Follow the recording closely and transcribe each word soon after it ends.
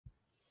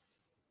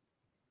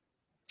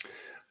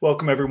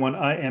Welcome, everyone.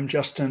 I am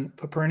Justin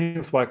Paperny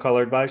with White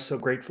Collar Advice. So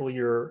grateful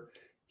you're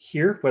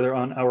here, whether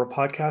on our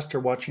podcast or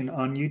watching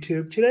on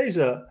YouTube. Today's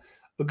a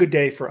good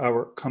day for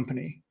our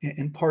company,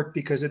 in part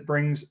because it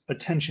brings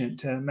attention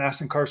to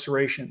mass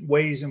incarceration,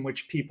 ways in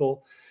which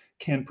people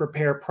can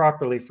prepare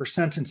properly for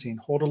sentencing,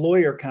 hold a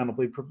lawyer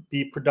accountable,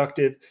 be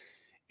productive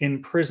in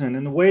prison.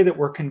 And the way that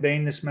we're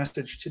conveying this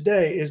message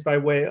today is by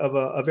way of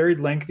a very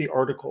lengthy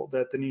article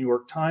that the New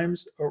York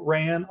Times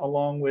ran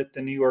along with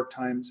the New York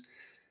Times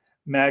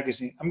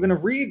Magazine. I'm going to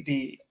read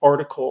the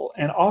article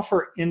and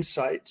offer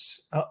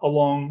insights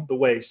along the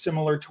way,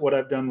 similar to what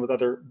I've done with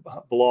other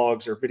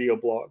blogs or video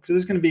blogs. So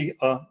this is going to be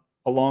a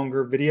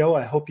longer video.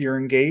 I hope you're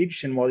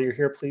engaged. And while you're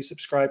here, please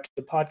subscribe to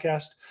the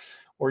podcast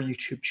or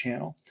YouTube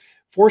channel.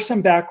 For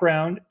some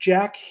background,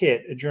 Jack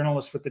Hitt, a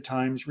journalist with the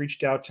Times,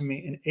 reached out to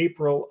me in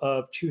April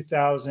of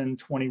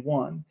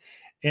 2021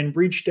 and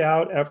reached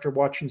out after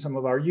watching some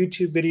of our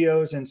YouTube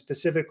videos and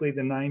specifically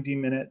the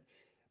 90-minute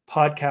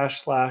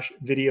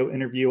podcast/video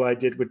interview I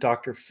did with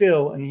Dr.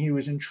 Phil. And he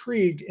was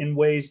intrigued in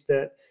ways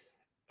that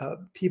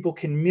people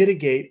can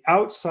mitigate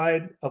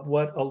outside of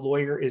what a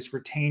lawyer is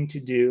retained to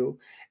do.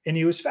 And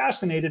he was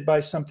fascinated by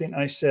something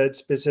I said,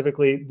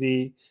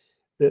 specifically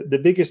the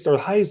biggest or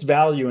highest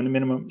value in a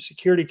minimum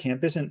security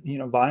camp isn't,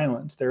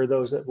 violence. There are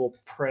those that will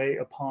prey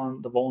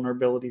upon the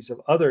vulnerabilities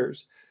of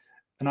others.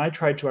 And I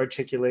tried to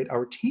articulate,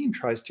 our team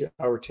tries to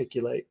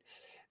articulate,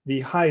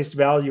 the highest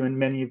value in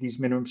many of these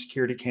minimum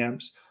security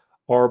camps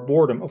are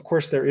boredom. Of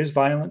course, there is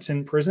violence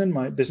in prison.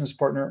 My business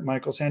partner,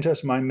 Michael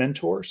Santos, my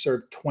mentor,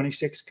 served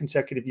 26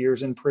 consecutive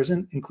years in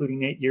prison,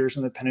 including 8 years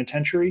in the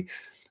penitentiary,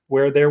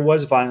 where there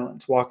was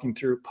violence, walking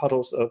through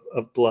puddles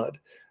of blood.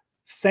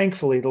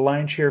 Thankfully, the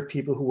lion's share of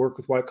people who work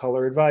with White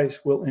Collar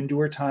Advice will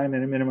endure time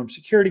in a minimum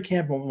security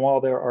camp. And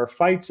while there are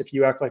fights, if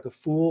you act like a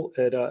fool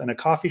in a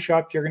coffee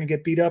shop, you're going to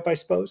get beat up, I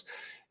suppose.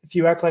 If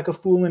you act like a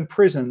fool in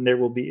prison, there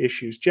will be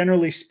issues.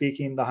 Generally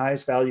speaking, the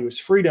highest value is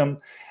freedom.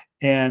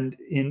 And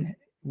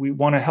we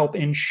want to help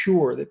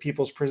ensure that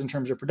people's prison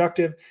terms are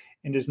productive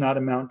and does not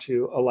amount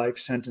to a life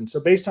sentence. So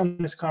based on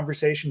this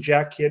conversation,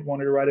 Jack Hitt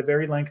wanted to write a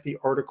very lengthy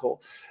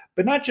article,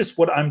 but not just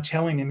what I'm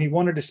telling him. He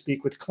wanted to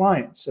speak with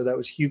clients. So that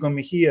was Hugo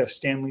Mejia,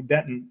 Stanley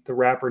Benton, the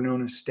rapper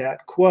known as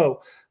Stat Quo,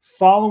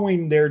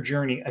 following their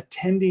journey,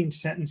 attending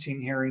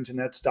sentencing hearings. And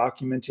that's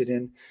documented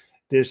in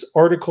this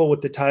article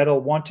with the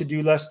title, "Want to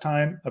Do Less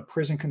Time? A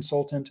Prison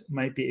Consultant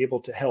Might Be Able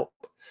to Help."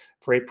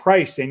 For a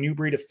price, a new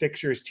breed of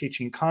fixer is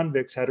teaching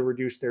convicts how to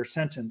reduce their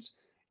sentence,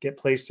 get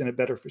placed in a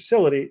better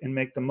facility, and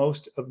make the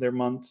most of their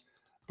months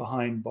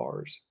behind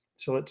bars.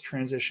 So let's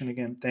transition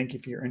again. Thank you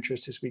for your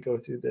interest as we go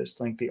through this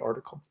lengthy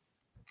article.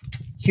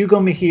 Hugo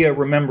Mejia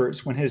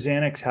remembers when his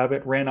Xanax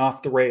habit ran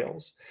off the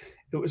rails.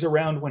 It was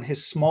around when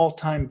his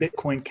small-time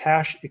Bitcoin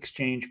cash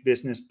exchange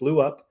business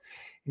blew up,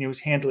 and he was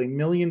handling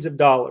millions of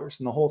dollars,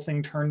 and the whole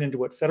thing turned into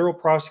what federal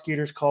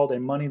prosecutors called a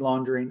money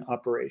laundering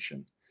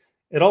operation.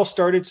 It all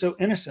started so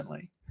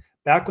innocently.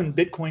 Back when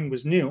Bitcoin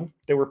was new,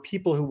 there were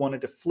people who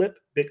wanted to flip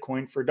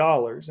Bitcoin for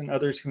dollars and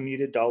others who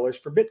needed dollars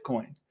for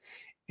Bitcoin.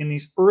 In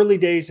these early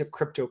days of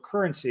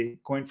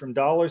cryptocurrency, going from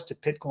dollars to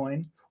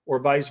Bitcoin or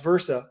vice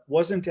versa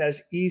wasn't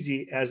as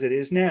easy as it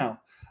is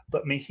now,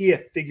 but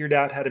Mejia figured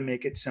out how to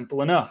make it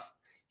simple enough.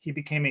 He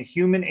became a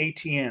human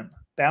ATM,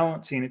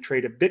 balancing a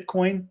trade of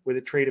Bitcoin with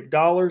a trade of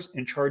dollars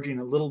and charging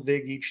a little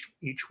vig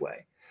each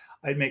way.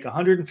 I'd make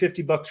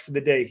 $150 for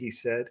the day, he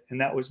said, and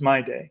that was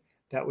my day.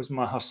 That was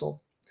my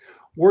hustle.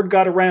 Word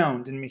got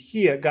around and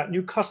Mejia got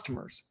new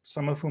customers,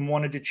 some of whom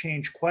wanted to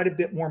change quite a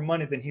bit more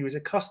money than he was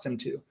accustomed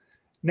to.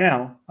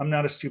 Now, I'm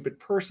not a stupid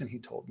person, he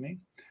told me.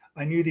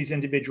 I knew these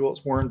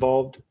individuals weren't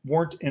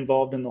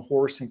involved in the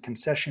horse and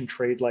concession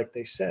trade like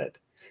they said.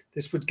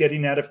 This was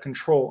getting out of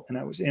control and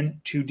I was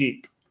in too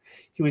deep.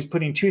 He was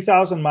putting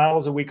 2,000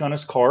 miles a week on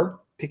his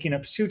car, picking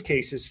up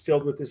suitcases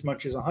filled with as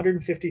much as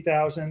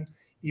 150,000,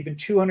 even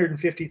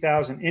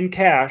 250,000 in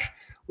cash,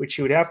 which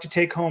he would have to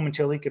take home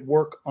until he could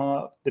work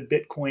on the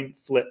Bitcoin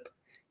flip.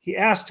 He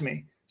asked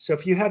me, "So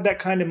if you had that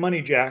kind of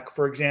money, Jack,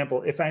 for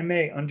example, if I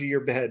may, under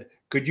your bed,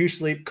 could you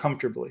sleep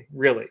comfortably?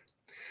 Really?"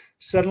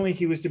 Suddenly,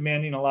 he was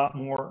demanding a lot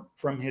more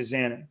from his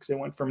Xanax. It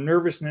went from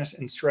nervousness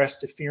and stress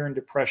to fear and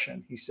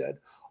depression, he said,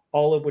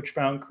 all of which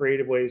found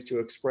creative ways to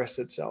express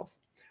itself.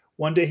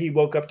 One day, he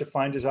woke up to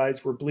find his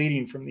eyes were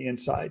bleeding from the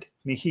inside.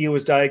 Mejia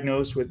was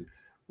diagnosed with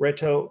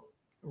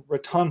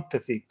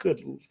retinopathy.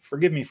 Good,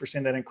 forgive me for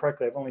saying that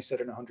incorrectly. I've only said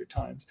it 100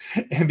 times.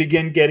 And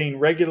began getting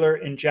regular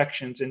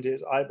injections into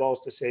his eyeballs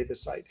to save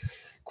his sight.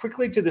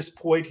 Quickly to this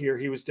point here,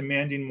 he was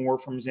demanding more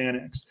from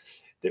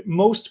Xanax. That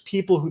most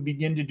people who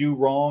begin to do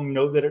wrong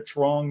know that it's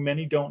wrong.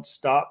 Many don't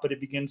stop, but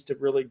it begins to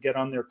really get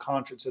on their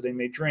conscience. So they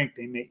may drink,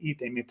 they may eat,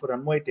 they may put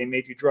on weight, they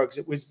may do drugs.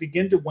 It was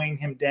begin to weigh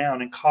him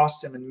down and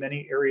cost him in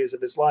many areas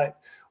of his life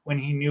when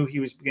he knew he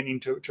was beginning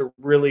to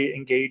really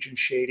engage in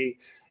shady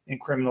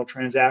and criminal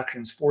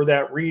transactions. For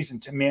that reason,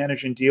 to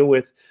manage and deal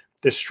with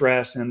the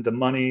stress and the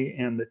money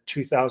and the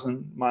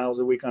 2,000 miles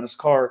a week on his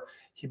car,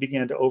 he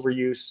began to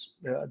overuse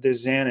the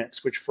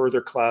Xanax, which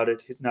further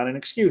clouded, not an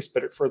excuse,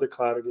 but it further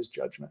clouded his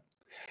judgment.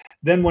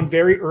 Then one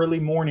very early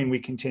morning, we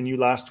continue,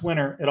 last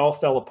winter, it all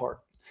fell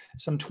apart.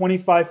 Some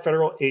 25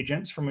 federal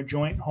agents from a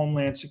joint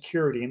Homeland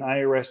Security and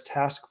IRS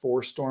task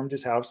force stormed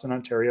his house in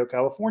Ontario,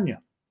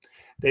 California.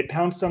 They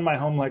pounced on my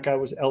home like I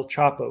was El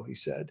Chapo, he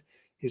said.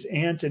 His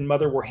aunt and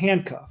mother were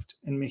handcuffed,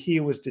 and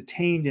Mejia was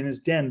detained in his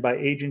den by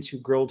agents who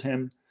grilled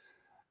him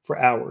for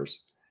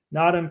hours.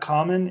 Not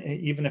uncommon,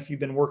 even if you've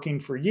been working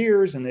for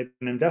years and they've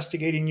been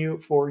investigating you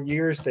for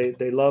years.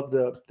 They love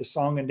the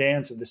song and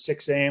dance of the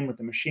 6 a.m. with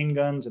the machine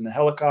guns and the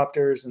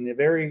helicopters, and they're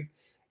very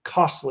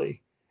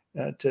costly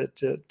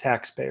to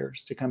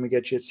taxpayers to come and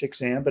get you at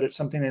 6 a.m., but it's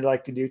something they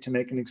like to do to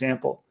make an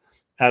example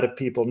out of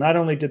people. Not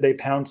only did they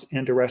pounce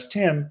and arrest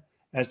him,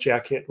 as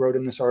Jack Hitt wrote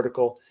in this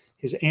article,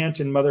 his aunt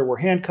and mother were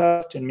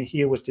handcuffed, and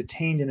Mejia was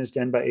detained in his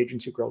den by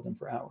agents who grilled him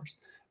for hours.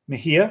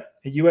 Mejia,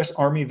 a U.S.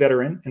 Army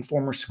veteran and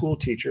former school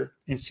teacher,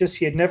 insists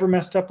he had never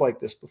messed up like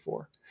this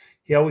before.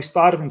 He always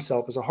thought of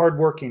himself as a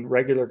hardworking,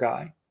 regular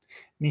guy.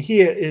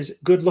 Mejia is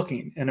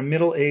good-looking in a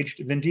middle-aged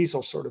Vin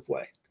Diesel sort of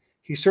way.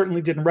 He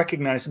certainly didn't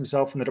recognize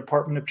himself in the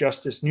Department of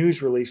Justice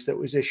news release that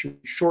was issued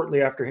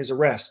shortly after his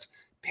arrest,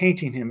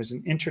 painting him as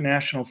an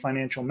international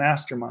financial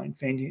mastermind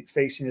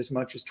facing as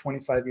much as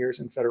 25 years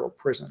in federal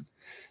prison.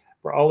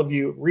 For all of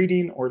you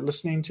reading or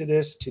listening to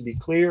this, to be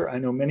clear, I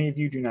know many of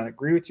you do not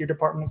agree with your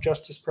Department of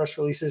Justice press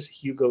releases.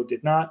 Hugo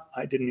did not.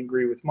 I didn't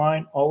agree with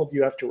mine. All of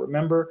you have to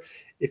remember,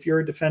 if you're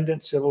a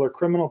defendant, civil or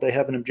criminal, they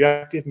have an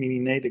objective,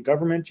 meaning they, the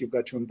government. You've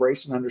got to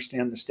embrace and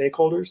understand the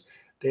stakeholders.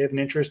 They have an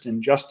interest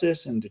in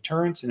justice and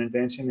deterrence and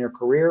advancing their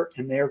career,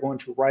 and they are going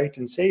to write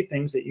and say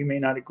things that you may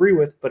not agree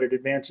with, but it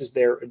advances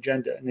their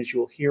agenda. And as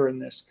you will hear in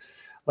this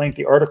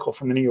lengthy article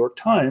from the New York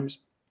Times,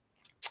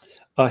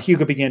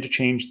 Hugo began to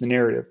change the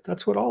narrative.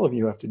 That's what all of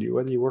you have to do,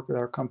 whether you work with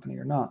our company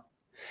or not.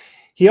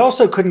 He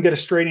also couldn't get a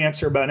straight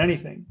answer about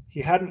anything. He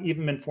hadn't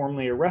even been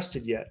formally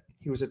arrested yet.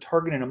 He was a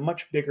target in a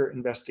much bigger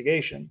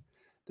investigation.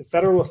 The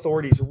federal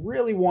authorities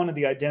really wanted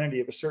the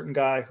identity of a certain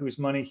guy whose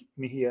money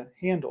Mejia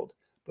handled,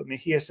 but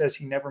Mejia says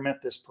he never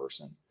met this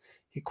person.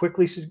 He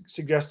quickly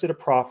suggested a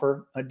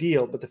proffer, a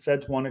deal, but the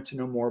feds wanted to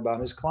know more about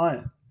his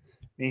client.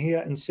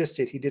 Mejia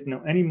insisted he didn't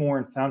know any more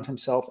and found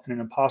himself in an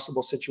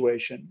impossible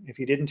situation. If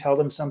he didn't tell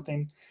them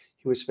something,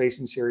 he was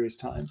facing serious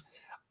time.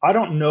 I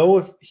don't know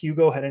if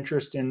Hugo had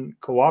interest in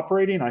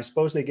cooperating. I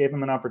suppose they gave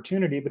him an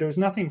opportunity, but it was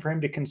nothing for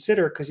him to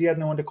consider because he had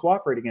no one to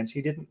cooperate against.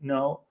 He didn't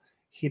know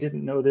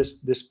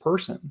this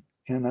person.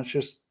 And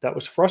that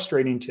was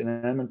frustrating to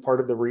them. And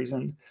part of the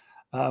reason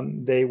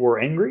they were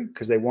angry,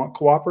 because they want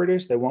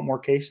cooperatives, they want more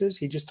cases.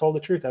 He just told the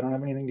truth. I don't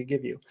have anything to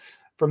give you.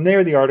 From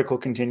there, the article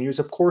continues.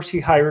 Of course, he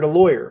hired a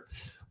lawyer,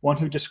 one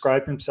who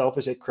described himself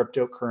as a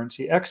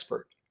cryptocurrency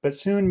expert. But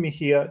soon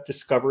Mejia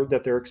discovered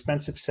that their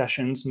expensive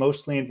sessions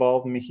mostly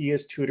involved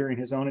Mejia's tutoring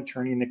his own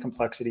attorney in the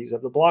complexities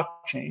of the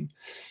blockchain.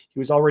 He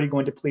was already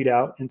going to plead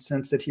out and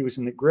sensed that he was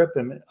in the grip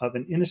of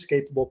an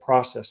inescapable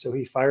process. So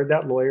he fired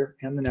that lawyer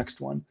and the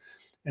next one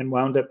and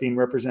wound up being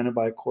represented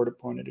by a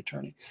court-appointed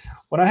attorney.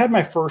 When I had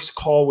my first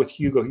call with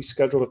Hugo, he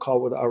scheduled a call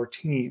with our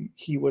team.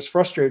 He was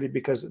frustrated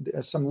because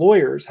some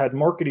lawyers had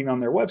marketing on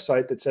their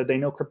website that said they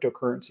know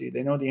cryptocurrency,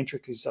 they know the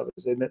intricacies of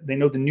it, they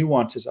know the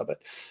nuances of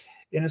it.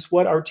 And it's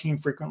what our team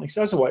frequently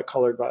says, a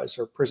white-collar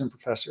advisor, prison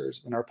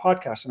professors, in our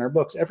podcasts, in our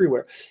books,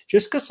 everywhere.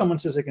 Just because someone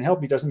says they can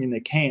help you doesn't mean they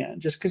can.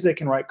 Just because they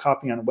can write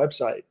copy on a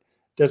website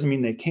doesn't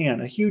mean they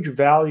can. A huge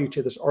value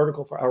to this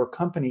article for our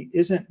company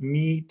isn't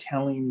me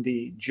telling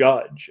the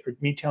judge or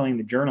me telling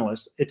the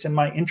journalist. It's in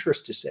my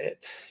interest to say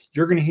it.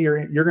 You're going to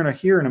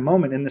hear in a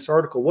moment in this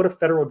article what a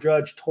federal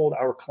judge told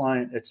our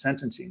client at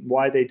sentencing,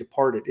 why they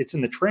departed. It's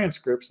in the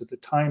transcripts that the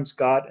Times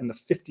got and the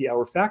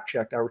 50-hour fact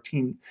check our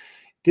team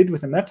did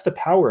with him. That's the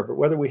power of it,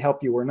 whether we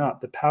help you or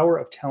not, the power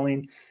of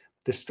telling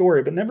the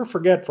story. But never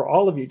forget, for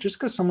all of you, just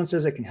because someone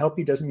says they can help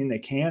you doesn't mean they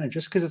can. And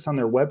just because it's on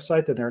their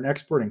website that they're an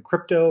expert in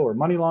crypto or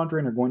money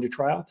laundering or going to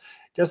trial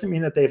doesn't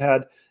mean that they've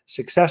had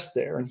success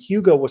there. And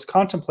Hugo was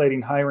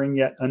contemplating hiring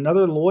yet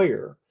another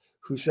lawyer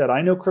who said,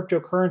 I know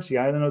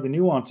cryptocurrency, I know the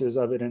nuances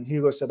of it. And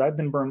Hugo said, I've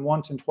been burned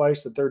once and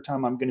twice. The third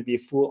time I'm going to be a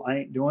fool. I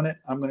ain't doing it.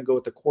 I'm going to go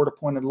with the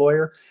court-appointed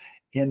lawyer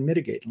and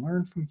mitigate and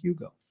learn from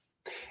Hugo.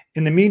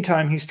 In the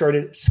meantime, he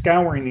started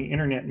scouring the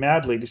internet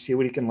madly to see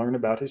what he can learn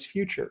about his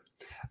future.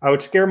 I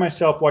would scare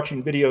myself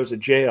watching videos of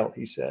jail,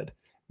 he said.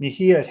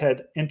 Mejia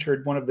had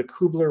entered one of the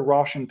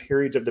Kubler-Rossian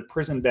periods of the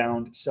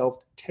prison-bound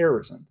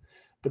self-terrorism.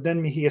 But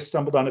then Mejia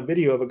stumbled on a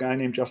video of a guy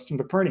named Justin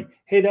Paperny.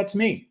 Hey, that's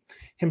me.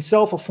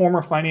 Himself a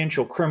former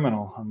financial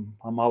criminal.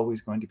 I'm always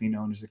going to be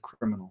known as a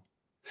criminal.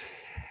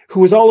 Who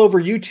was all over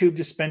YouTube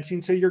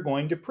dispensing So You're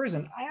Going to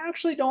Prison. I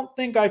actually don't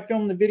think I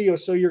filmed the video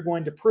So You're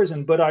Going to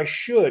Prison, but I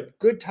should.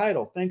 Good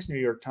title. Thanks, New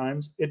York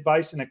Times.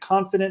 Advice in a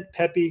confident,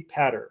 peppy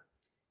patter.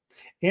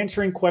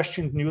 Answering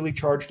questions newly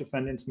charged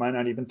defendants might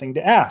not even think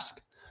to ask.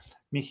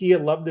 Mejia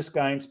loved this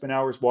guy and spent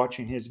hours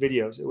watching his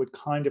videos. It would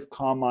kind of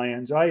calm my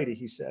anxiety,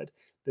 he said.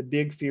 The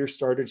big fear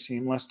started to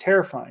seem less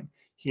terrifying.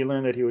 He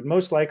learned that he would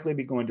most likely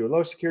be going to a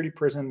low-security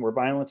prison where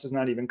violence is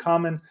not even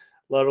common,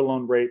 let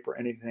alone rape or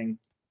anything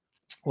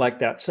like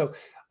that. So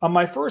on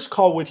my first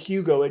call with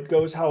Hugo, it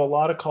goes how a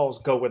lot of calls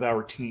go with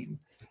our team.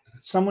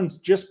 Someone's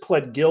just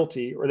pled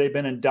guilty or they've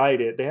been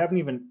indicted. They haven't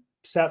even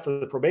sat for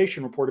the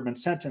probation report, have been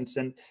sentenced.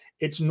 And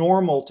it's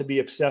normal to be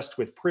obsessed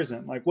with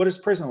prison. Like, what is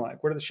prison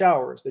like? What are the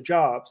showers, the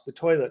jobs, the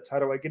toilets? How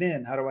do I get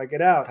in? How do I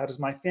get out? How does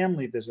my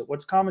family visit?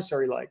 What's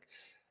commissary like?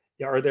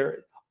 Are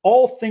there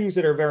all things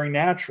that are very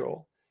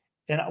natural?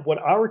 And what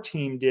our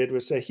team did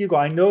was say, Hugo,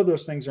 I know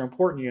those things are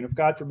important to you. And if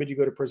God forbid you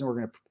go to prison, we're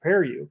going to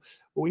prepare you.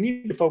 What we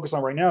need to focus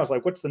on right now is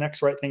like, what's the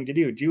next right thing to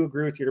do? Do you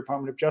agree with your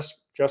Department of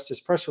Justice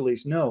press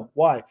release? No.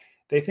 Why?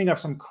 They think I'm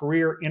some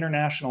career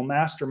international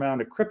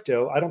mastermind of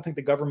crypto. I don't think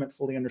the government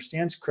fully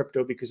understands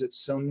crypto because it's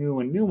so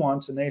new and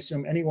nuanced, and they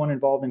assume anyone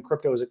involved in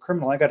crypto is a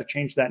criminal. I got to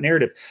change that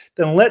narrative.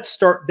 Then let's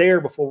start there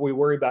before we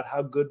worry about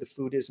how good the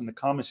food is in the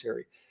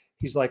commissary.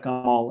 He's like,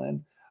 I'm all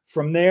in.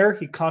 From there,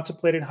 he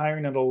contemplated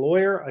hiring a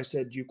lawyer. I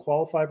said, do you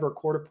qualify for a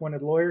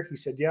court-appointed lawyer? He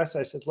said, yes.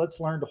 I said, let's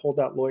learn to hold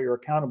that lawyer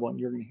accountable, and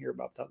you're going to hear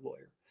about that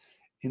lawyer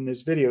in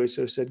this video.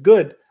 So he said,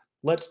 good,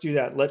 let's do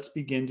that. Let's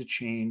begin to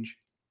change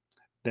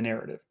the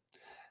narrative.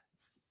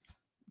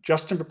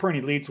 Justin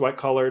Paperny leads White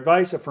Collar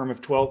Advice, a firm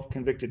of 12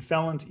 convicted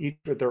felons, each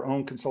with their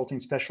own consulting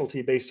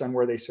specialty based on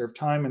where they serve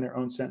time and their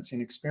own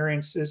sentencing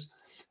experiences.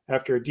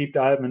 After a deep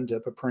dive into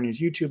Paperny's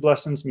YouTube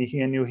lessons,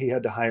 Mejia knew he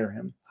had to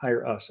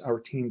hire us. Our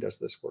team does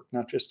this work,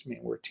 not just me.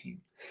 We're a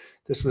team.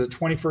 This was a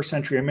 21st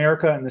century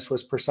America, and this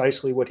was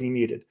precisely what he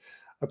needed.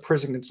 A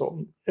prison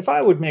consultant. If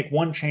I would make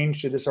one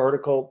change to this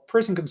article,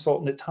 prison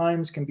consultant at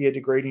times can be a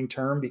degrading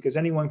term because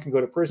anyone can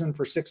go to prison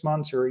for 6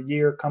 months or a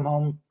year, come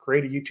home,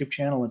 create a YouTube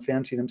channel, and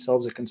fancy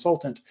themselves a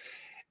consultant.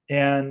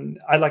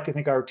 And I like to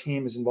think our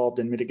team is involved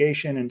in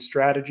mitigation and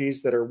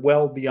strategies that are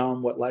well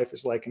beyond what life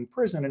is like in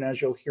prison. And as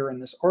you'll hear in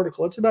this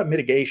article, it's about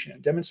mitigation,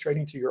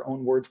 demonstrating through your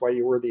own words why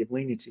you're worthy of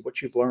leniency,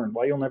 what you've learned,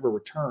 why you'll never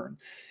return.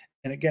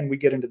 And again, we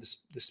get into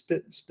the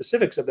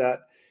specifics of that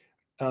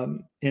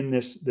in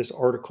this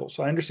article.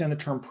 So I understand the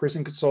term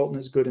prison consultant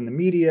is good in the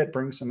media. It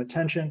brings some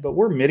attention, but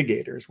we're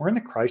mitigators. We're in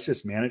the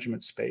crisis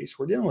management space.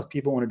 We're dealing with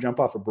people who want to jump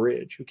off a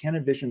bridge, who can't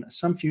envision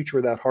some future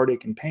without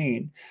heartache and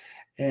pain.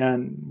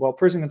 And while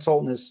prison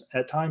consultant is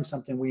at times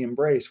something we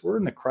embrace, we're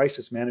in the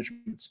crisis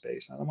management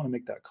space. I want to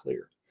make that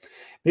clear.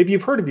 Maybe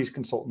you've heard of these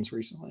consultants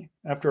recently.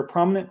 After a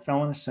prominent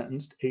felon is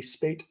sentenced, a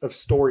spate of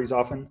stories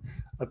often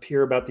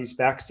appear about these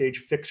backstage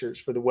fixers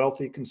for the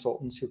wealthy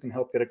consultants who can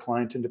help get a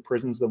client into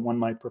prisons that one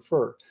might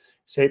prefer.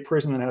 Say a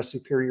prison that has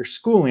superior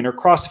schooling or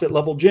CrossFit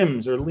level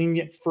gyms or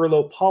lenient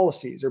furlough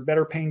policies or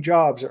better paying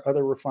jobs or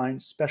other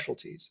refined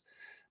specialties.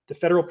 The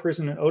federal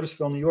prison in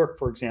Otisville, New York,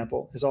 for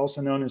example, is also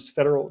known as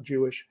Federal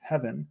Jewish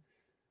Heaven.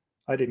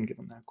 I didn't give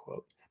them that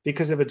quote.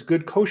 Because of its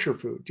good kosher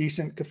food,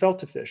 decent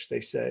gefilte fish,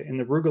 they say, and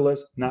the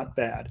rugel's not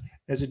bad.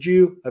 As a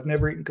Jew, I've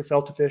never eaten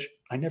gefilte fish.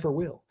 I never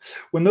will.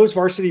 When those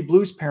Varsity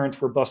Blues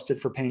parents were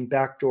busted for paying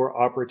backdoor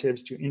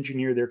operatives to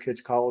engineer their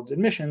kids' college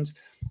admissions,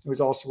 it was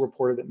also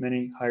reported that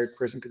many hired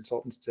prison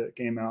consultants to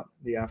game out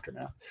the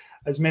aftermath.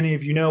 As many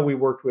of you know, we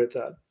worked with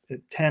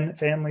 10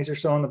 families or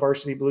so in the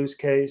Varsity Blues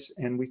case,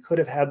 and we could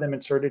have had them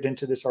inserted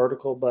into this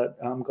article, but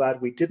I'm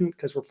glad we didn't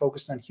because we're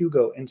focused on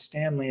Hugo and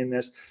Stanley in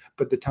this.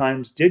 But the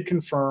Times did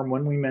confirm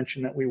when we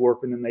mentioned that we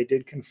work with them, they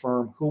did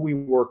confirm who we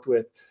worked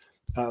with.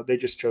 They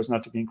just chose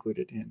not to be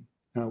included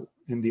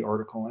in the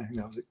article. I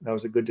think that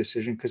was a good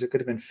decision because it could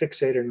have been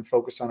fixated and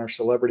focused on our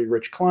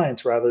celebrity-rich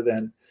clients rather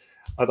than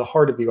the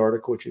heart of the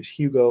article, which is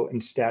Hugo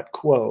and stat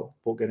quo.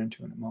 We'll get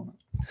into in a moment.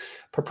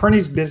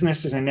 Paperny's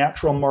business is a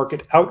natural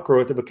market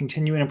outgrowth of a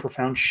continuing and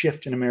profound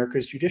shift in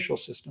America's judicial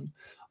system.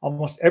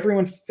 Almost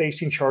everyone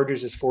facing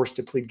charges is forced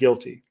to plead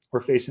guilty or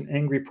face an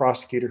angry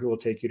prosecutor who will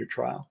take you to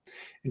trial.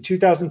 In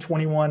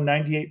 2021,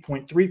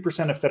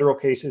 98.3% of federal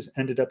cases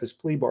ended up as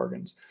plea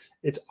bargains.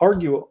 It's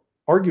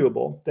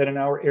arguable that in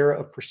our era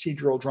of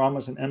procedural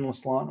dramas and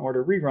endless Law and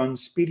Order reruns,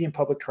 speedy and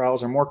public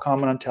trials are more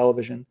common on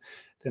television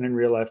than in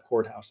real-life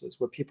courthouses.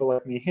 What people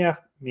like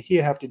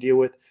Mejia have to deal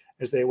with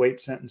as they await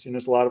sentencing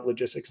is a lot of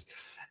logistics.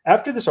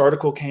 After this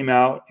article came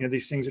out,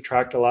 these things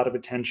attract a lot of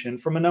attention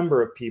from a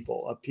number of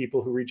people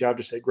who reach out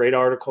to say, great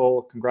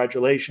article,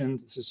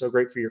 congratulations, this is so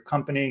great for your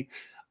company.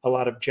 A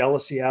lot of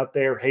jealousy out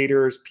there,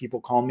 haters,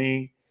 people call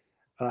me,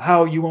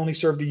 how you only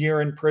served a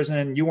year in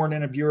prison, you weren't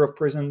in a Bureau of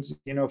Prisons,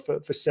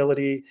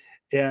 facility,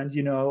 and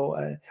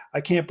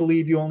I can't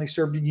believe you only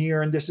served a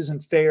year and this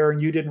isn't fair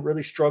and you didn't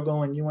really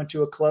struggle and you went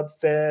to a club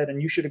fed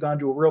and you should have gone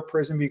to a real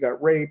prison, but you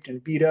got raped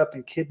and beat up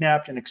and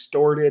kidnapped and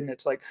extorted. And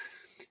it's like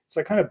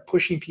kind of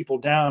pushing people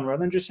down rather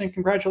than just saying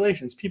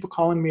congratulations. People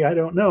calling me, I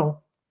don't know,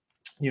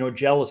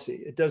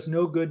 jealousy. It does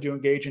no good to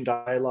engage in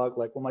dialogue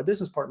like, well, my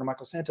business partner,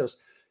 Michael Santos,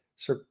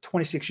 served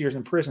 26 years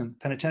in prison,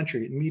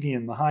 penitentiary,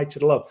 median, the high to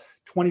the low,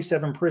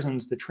 27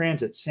 prisons, the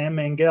transit, Sam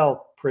Mangel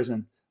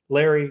prison,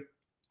 Larry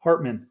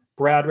Hartman,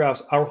 Brad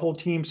Rouse, our whole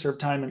team served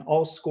time in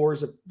all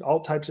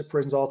types of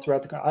prisons all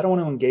throughout the country. I don't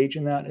want to engage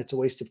in that. It's a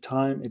waste of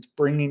time. It's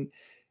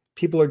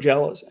people are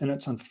jealous and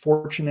it's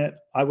unfortunate.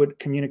 I would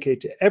communicate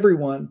to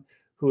everyone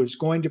who is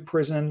going to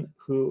prison,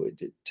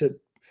 to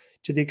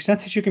To the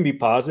extent that you can be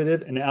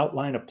positive and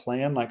outline a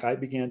plan like I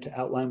began to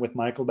outline with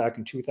Michael back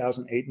in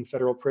 2008 in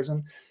federal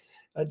prison,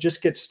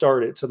 just get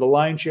started. So the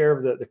lion's share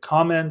of the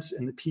comments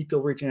and the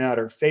people reaching out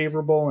are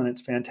favorable, and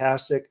it's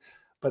fantastic.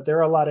 But there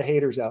are a lot of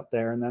haters out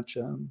there, and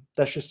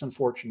that's just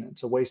unfortunate.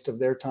 It's a waste of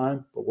their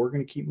time. But we're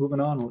going to keep moving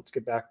on. Let's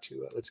get back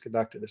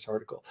to this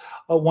article.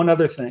 One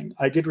other thing,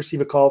 I did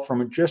receive a call from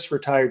a just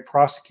retired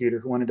prosecutor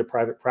who went into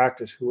private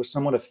practice, who was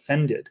somewhat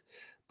offended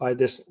by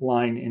this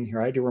line in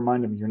here. I had to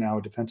remind him, you're now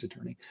a defense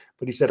attorney.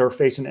 But he said, or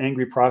face an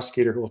angry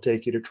prosecutor who will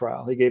take you to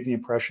trial. He gave the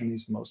impression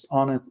he's the most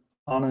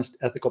honest,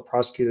 ethical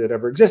prosecutor that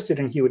ever existed,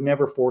 and he would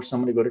never force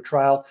someone to go to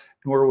trial,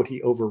 nor would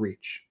he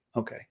overreach.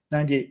 Okay,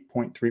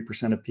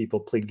 98.3% of people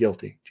plead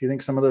guilty. Do you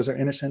think some of those are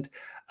innocent?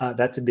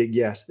 That's a big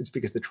yes. It's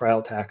because the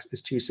trial tax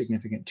is too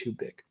significant, too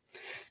big.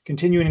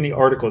 Continuing in the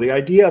article, the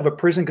idea of a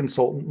prison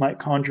consultant might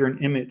conjure an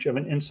image of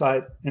an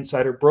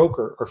insider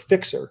broker or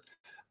fixer,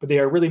 but they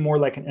are really more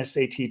like an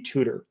SAT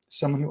tutor,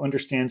 someone who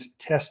understands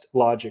test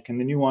logic and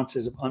the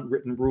nuances of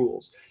unwritten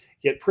rules.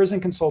 Yet prison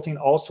consulting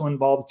also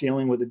involves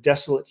dealing with a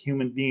desolate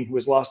human being who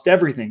has lost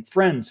everything,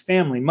 friends,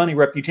 family, money,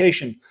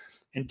 reputation,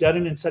 and done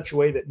it in such a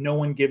way that no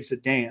one gives a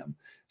damn.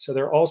 So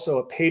they're also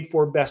a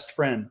paid-for best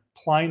friend,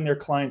 plying their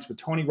clients with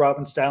Tony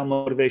Robbins-style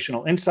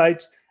motivational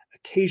insights,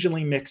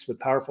 occasionally mixed with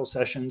powerful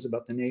sessions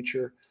about the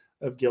nature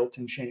of guilt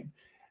and shame.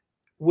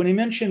 When he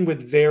mentioned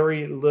with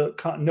very little,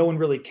 no one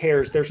really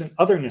cares, there's an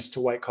otherness to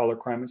white-collar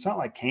crime. It's not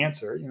like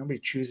cancer. Nobody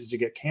chooses to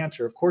get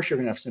cancer. Of course, you're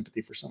going to have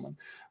sympathy for someone.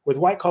 With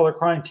white-collar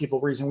crime, people,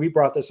 reason we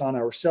brought this on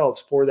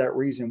ourselves, for that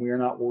reason, we are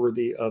not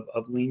worthy of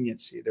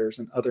leniency. There's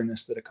an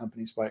otherness that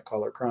accompanies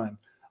white-collar crime.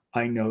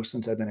 I know,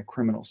 since I've been a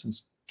criminal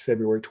since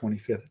February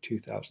 25th,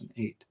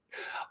 2008.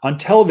 On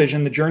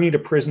television, the journey to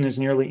prison is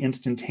nearly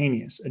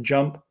instantaneous, a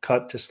jump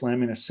cut to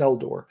slamming a cell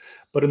door.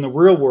 But in the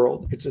real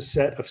world, it's a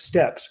set of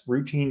steps,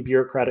 routine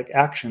bureaucratic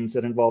actions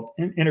that involve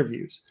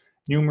interviews,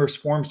 numerous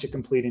forms to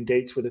complete, and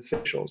dates with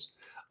officials.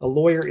 A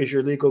lawyer is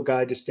your legal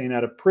guide to staying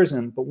out of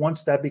prison, but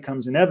once that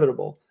becomes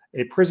inevitable,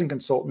 a prison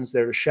consultant is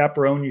there to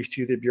chaperone you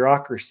through the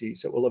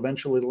bureaucracies that will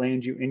eventually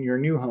land you in your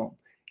new home,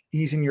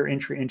 easing your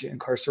entry into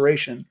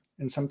incarceration,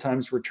 and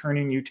sometimes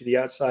returning you to the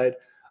outside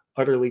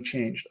utterly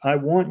changed. I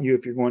want you,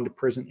 if you're going to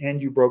prison and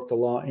you broke the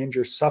law and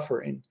you're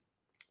suffering,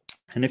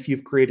 and if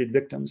you've created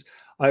victims,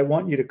 I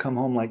want you to come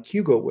home like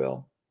Hugo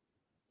will,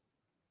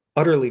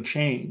 utterly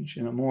changed,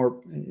 I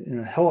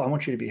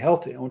want you to be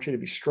healthy. I want you to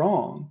be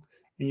strong.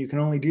 And you can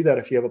only do that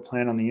if you have a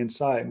plan on the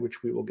inside,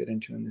 which we will get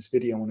into in this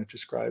video when it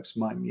describes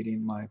my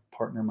meeting my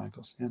partner,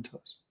 Michael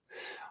Santos.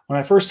 When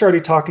I first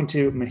started talking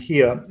to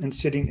Mejia and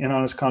sitting in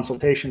on his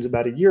consultations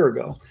about a year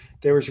ago,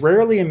 there was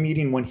rarely a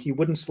meeting when he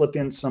wouldn't slip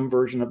in some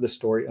version of the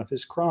story of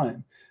his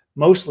crime.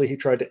 Mostly, he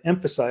tried to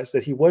emphasize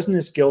that he wasn't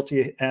as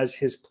guilty as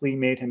his plea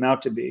made him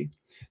out to be,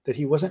 that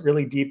he wasn't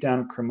really deep down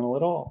a criminal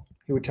at all.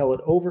 He would tell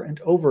it over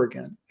and over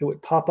again. It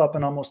would pop up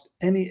in almost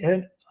any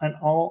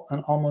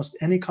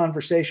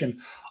conversation,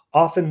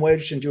 often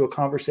wedged into a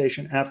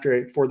conversation after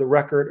a "for the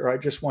record," or "I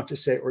just want to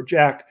say," or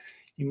 "Jack,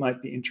 you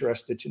might be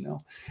interested to know."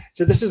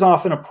 So this is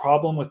often a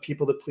problem with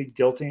people that plead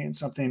guilty, and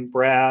something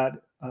Brad,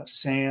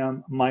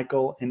 Sam,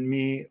 Michael, and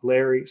me,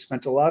 Larry,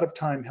 spent a lot of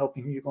time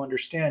helping you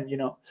understand.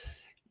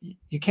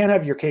 You can't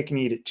have your cake and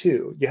eat it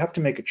too. You have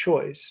to make a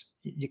choice.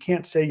 You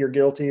can't say you're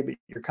guilty, but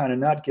you're kind of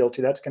not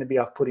guilty. That's going to be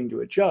off-putting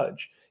to a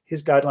judge.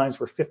 His guidelines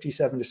were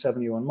 57 to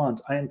 71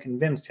 months. I am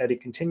convinced had he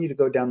continued to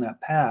go down that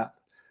path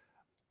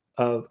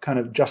of kind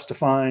of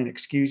justifying,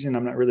 excusing,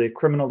 I'm not really a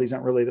criminal, these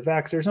aren't really the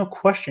facts, there's no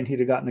question he'd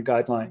have gotten a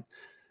guideline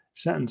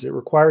sentence. It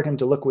required him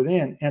to look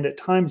within, and at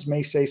times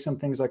may say some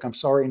things like, "I'm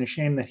sorry and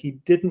ashamed," that he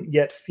didn't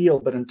yet feel,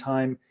 but in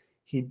time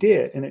he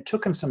did. And it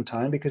took him some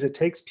time, because it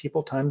takes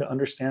people time to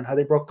understand how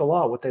they broke the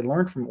law, what they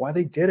learned from it, why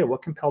they did it,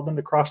 what compelled them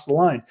to cross the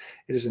line.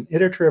 It is an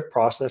iterative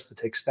process that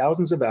takes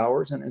thousands of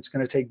hours, and it's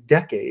going to take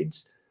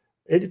decades.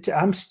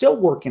 I'm still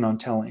working on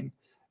telling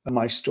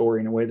my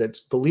story in a way that's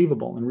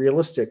believable and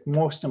realistic.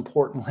 Most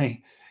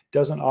importantly,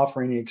 doesn't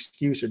offer any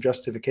excuse or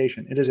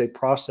justification. It is a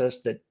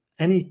process that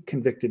any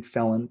convicted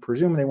felon,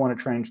 presuming they want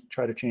to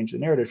try to change the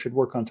narrative, should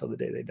work on until the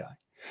day they die.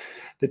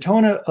 The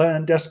tone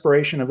and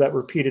desperation of that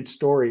repeated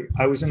story,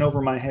 "I was in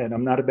over my head,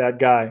 I'm not a bad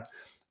guy,"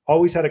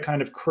 always had a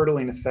kind of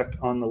curdling effect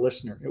on the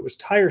listener. It was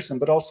tiresome,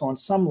 but also on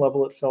some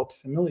level it felt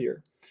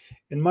familiar.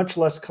 In much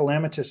less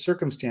calamitous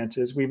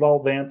circumstances, we've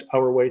all vamped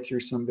our way through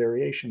some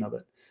variation of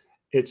it.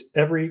 It's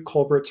every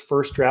culprit's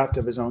first draft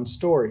of his own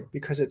story,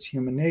 because it's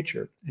human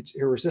nature. It's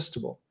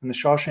irresistible. In The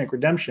Shawshank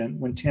Redemption,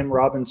 when Tim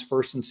Robbins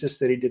first insists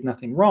that he did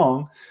nothing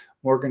wrong,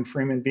 Morgan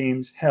Freeman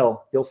beams,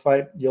 "Hell,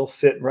 you'll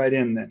fit right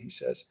in then," he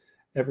says.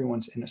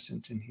 "Everyone's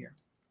innocent in here."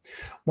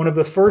 One of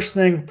the first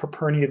things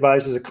Paperny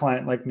advises a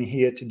client like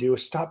Mejia to do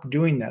is stop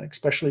doing that,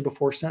 especially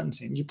before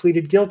sentencing. You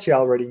pleaded guilty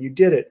already. You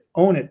did it.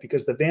 Own it,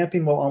 because the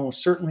vamping will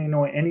almost certainly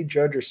annoy any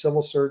judge or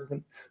civil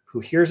servant who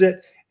hears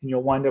it, and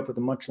you'll wind up with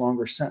a much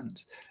longer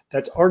sentence.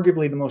 That's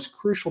arguably the most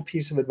crucial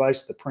piece of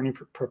advice that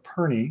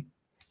Paperny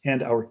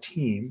and our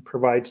team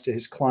provides to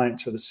his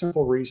clients, for the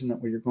simple reason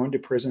that when you're going to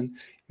prison,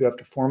 you have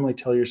to formally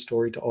tell your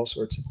story to all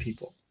sorts of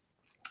people.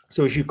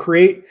 So as you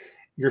create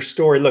your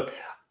story, look,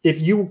 if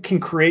you can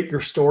create your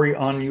story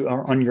on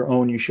your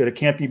own, you should. It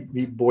can't be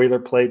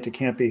boilerplate. It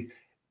can't be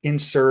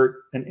insert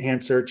an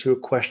answer to a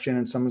question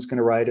and someone's going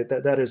to write it.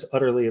 That is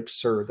utterly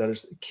absurd. That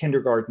is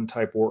kindergarten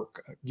type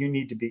work. You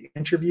need to be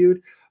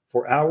interviewed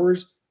for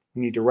hours.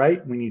 We need to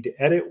write. We need to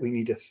edit. We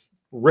need to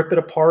rip it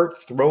apart,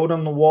 throw it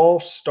on the wall,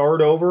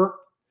 start over.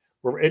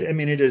 I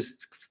mean, it is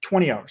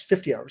 20 hours,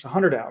 50 hours,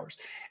 100 hours.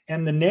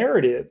 And the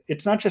narrative,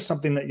 it's not just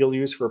something that you'll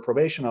use for a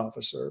probation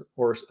officer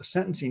or a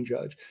sentencing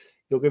judge.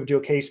 You'll give it to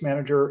a case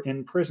manager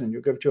in prison.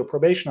 You'll give it to a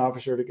probation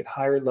officer to get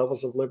higher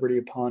levels of liberty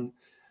upon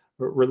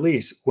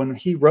release. When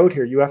he wrote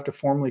here, you have to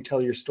formally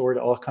tell your story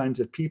to all kinds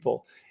of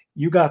people.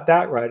 You got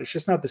that right. It's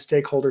just not the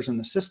stakeholders in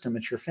the system.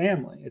 It's your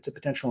family. It's a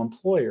potential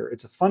employer.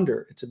 It's a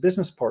funder. It's a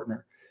business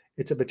partner.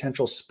 It's a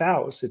potential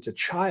spouse. It's a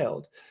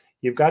child.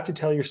 You've got to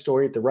tell your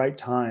story at the right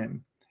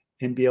time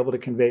and be able to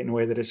convey it in a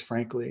way that is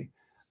frankly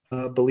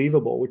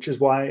believable, which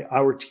is why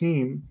our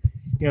team,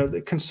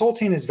 the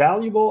consulting is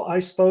valuable, I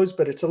suppose,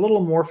 but it's a little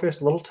amorphous,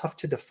 a little tough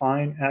to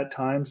define at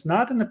times,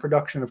 not in the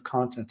production of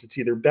content. It's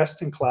either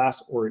best in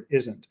class or it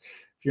isn't.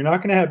 If you're not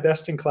going to have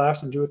best in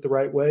class and do it the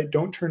right way,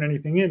 don't turn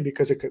anything in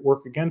because it could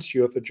work against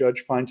you if a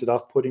judge finds it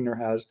off-putting or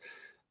has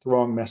the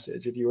wrong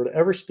message. If you were to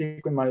ever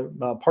speak with my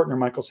partner,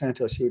 Michael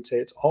Santos, he would say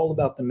it's all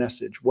about the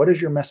message. What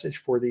is your message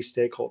for these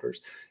stakeholders?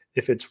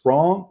 If it's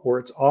wrong or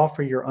it's off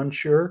or you're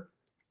unsure,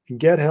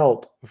 get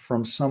help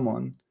from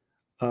someone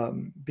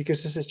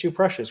because this is too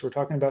precious. We're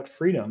talking about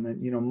freedom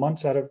and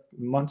months out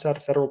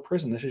of federal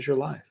prison. This is your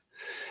life.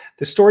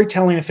 The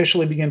storytelling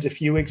officially begins a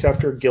few weeks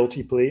after a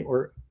guilty plea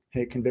or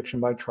a conviction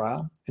by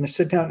trial in a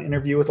sit-down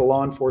interview with a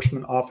law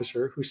enforcement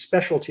officer whose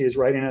specialty is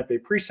writing up a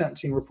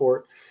pre-sentencing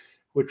report,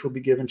 which will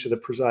be given to the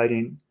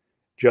presiding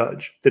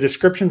judge. The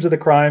descriptions of the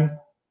crime,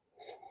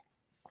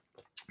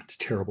 it's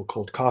terrible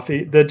cold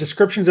coffee. The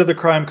descriptions of the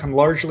crime come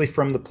largely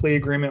from the plea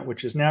agreement,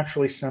 which is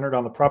naturally centered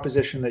on the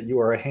proposition that you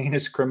are a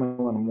heinous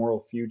criminal and a moral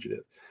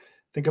fugitive.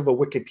 Think of a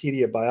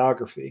Wikipedia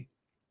biography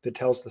that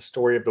tells the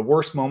story of the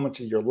worst moments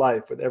of your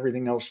life with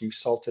everything else you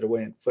salted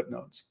away in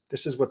footnotes.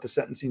 This is what the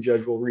sentencing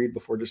judge will read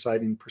before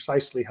deciding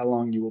precisely how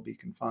long you will be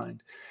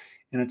confined.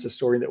 And it's a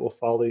story that will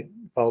follow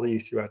you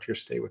throughout your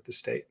stay with the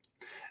state.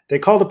 They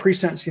call the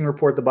pre-sentencing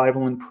report the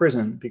Bible in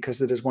prison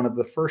because it is one of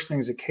the first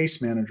things a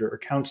case manager or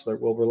counselor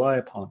will rely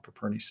upon,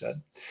 Paperny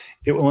said.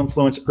 It will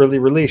influence early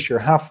release, your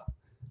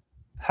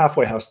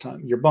halfway house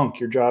time, your bunk,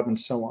 your job, and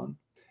so on.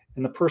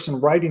 And the person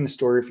writing the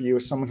story for you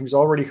is someone who's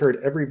already heard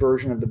every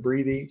version of the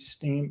breathy,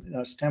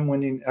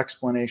 stem-winding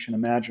explanation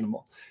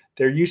imaginable.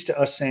 They're used to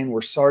us saying,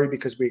 we're sorry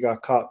because we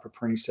got caught,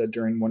 Paperny said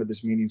during one of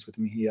his meetings with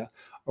Mejia,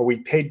 or we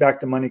paid back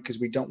the money because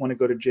we don't want to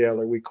go to jail,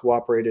 or we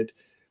cooperated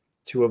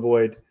to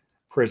avoid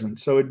prison.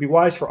 So it'd be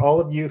wise for all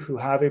of you who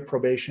have a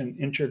probation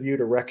interview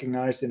to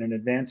recognize that in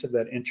advance of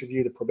that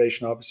interview, the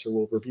probation officer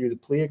will review the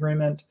plea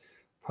agreement,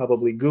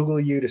 probably Google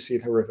you to see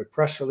horrific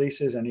press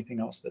releases, anything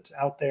else that's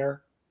out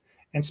there,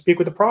 and speak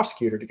with the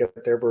prosecutor to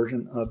get their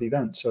version of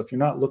events. So if you're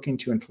not looking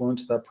to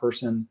influence that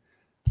person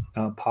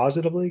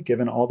positively,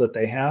 given all that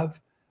they have,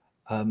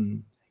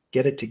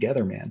 get it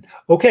together, man.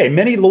 Okay,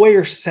 many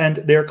lawyers send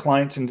their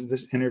clients into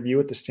this interview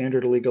with the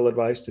standard of legal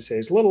advice to say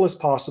as little as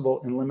possible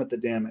and limit the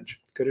damage.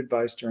 Good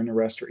advice during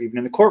arrest or even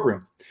in the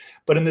courtroom.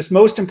 But in this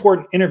most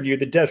important interview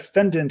the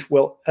defendant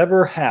will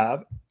ever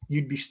have,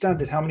 you'd be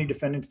stunned at how many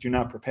defendants do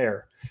not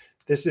prepare.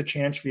 This is a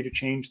chance for you to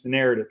change the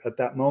narrative. At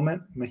that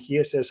moment,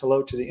 Mejia says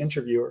hello to the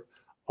interviewer.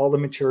 All the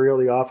material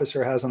the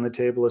officer has on the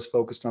table is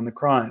focused on the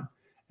crime.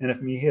 And if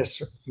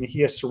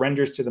Mejia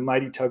surrenders to the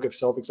mighty tug of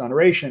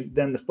self-exoneration,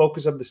 then the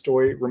focus of the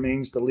story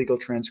remains the legal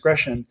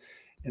transgression,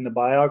 and the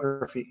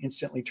biography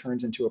instantly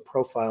turns into a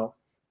profile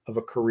of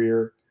a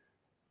career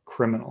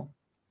criminal.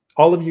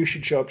 All of you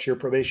should show up to your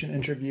probation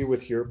interview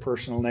with your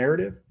personal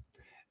narrative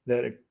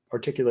that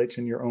articulates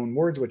in your own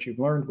words what you've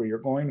learned, where you're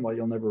going, why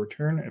you'll never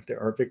return. If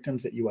there are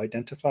victims that you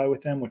identify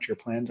with them, what your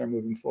plans are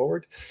moving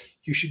forward.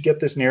 You should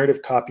get this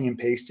narrative copy and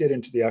pasted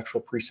into the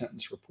actual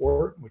pre-sentence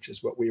report, which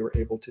is what we were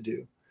able to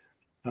do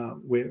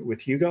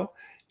with Hugo.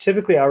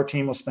 Typically, our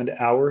team will spend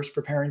hours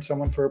preparing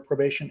someone for a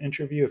probation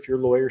interview. If your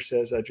lawyer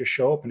says, just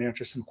show up and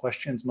answer some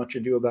questions, much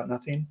ado about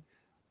nothing,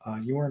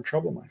 you are in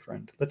trouble, my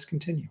friend. Let's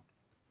continue.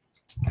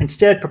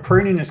 Instead,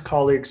 Paperny and his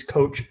colleagues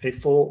coax a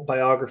full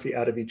biography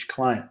out of each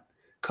client.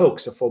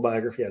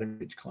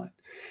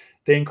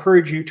 They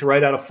encourage you to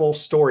write out a full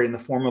story in the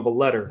form of a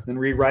letter, then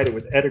rewrite it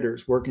with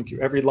editors working through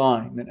every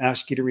line, then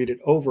ask you to read it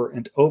over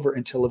and over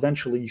until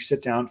eventually you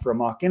sit down for a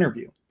mock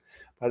interview.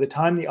 By the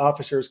time the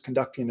officer is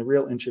conducting the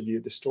real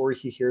interview, the story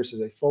he hears is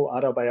a full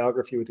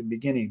autobiography with a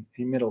beginning,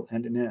 a middle,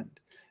 and an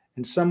end.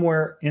 And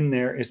somewhere in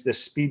there is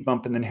this speed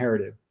bump in the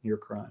narrative, your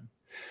crime.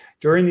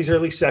 During these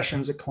early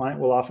sessions, a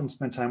client will often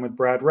spend time with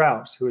Brad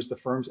Rouse, who is the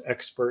firm's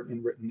expert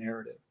in written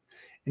narrative.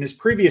 In his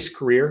previous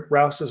career,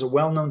 Rouse is a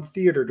well-known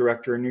theater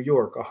director in New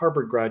York, a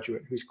Harvard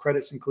graduate whose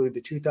credits include the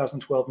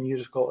 2012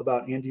 musical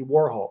about Andy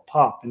Warhol,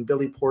 Pop, and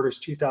Billy Porter's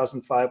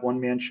 2005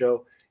 one-man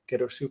show,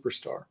 Ghetto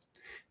Superstar.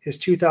 His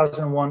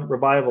 2001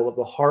 revival of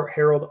the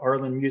Harold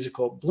Arlen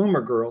musical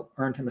Bloomer Girl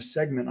earned him a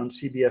segment on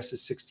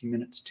CBS's 60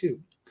 Minutes too.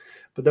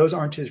 But those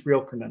aren't his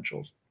real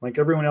credentials. Like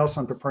everyone else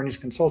on Paperny's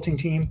consulting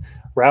team,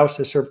 Rouse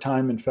has served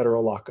time in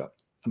federal lockup.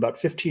 About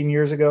 15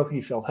 years ago,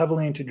 he fell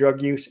heavily into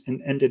drug use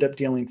and ended up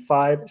dealing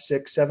 5,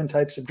 6, 7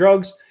 types of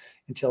drugs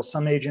until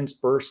some agents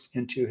burst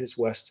into his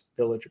West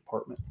Village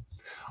apartment.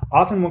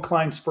 Often when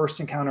clients first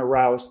encounter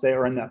Rouse, they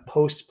are in that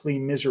post-plea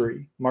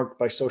misery marked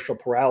by social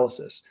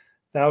paralysis,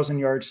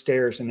 1,000-yard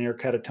stares, and near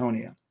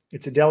catatonia.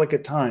 It's a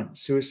delicate time.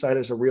 Suicide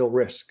is a real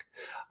risk.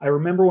 I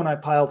remember when I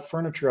piled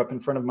furniture up in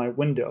front of my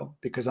window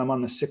because I'm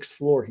on the 6th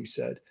floor, he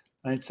said.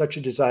 I had such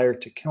a desire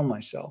to kill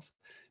myself.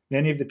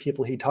 Many of the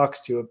people he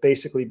talks to have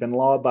basically been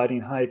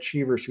law-abiding high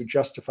achievers who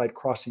justified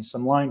crossing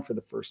some line for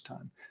the first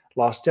time,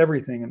 lost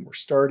everything, and were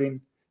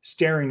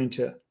staring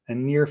into a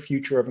near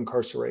future of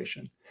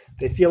incarceration.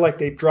 They feel like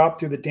they've dropped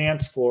through the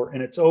dance floor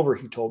and it's over,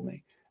 he told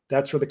me.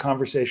 That's where the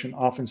conversation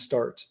often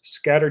starts.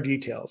 Scattered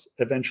details,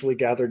 eventually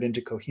gathered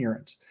into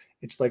coherence.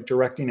 It's like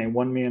directing a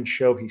one-man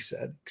show, he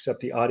said, except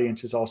the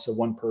audience is also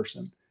one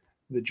person,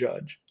 the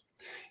judge.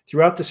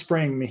 Throughout the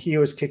spring, Mejia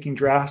was kicking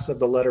drafts of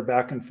the letter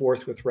back and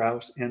forth with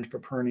Rouse and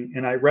Paperny,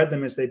 and I read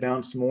them as they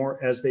bounced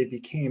more as they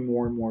became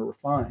more and more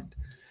refined.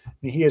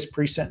 Mejia's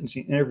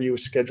pre-sentencing interview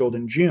was scheduled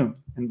in June,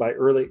 and by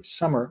early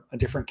summer, a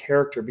different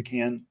character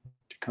began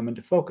to come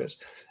into focus.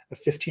 A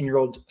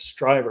 15-year-old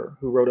striver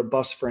who rode a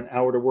bus for an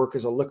hour to work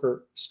as a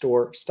liquor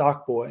store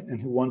stock boy and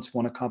who once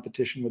won a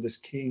competition with his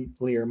King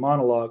Lear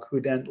monologue,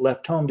 who then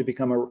left home to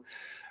become a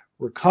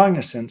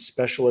reconnaissance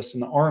specialist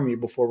in the Army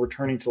before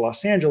returning to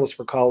Los Angeles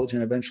for college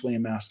and eventually a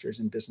master's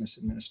in business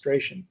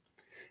administration.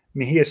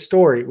 Mejia's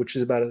story, which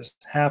is about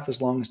half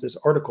as long as this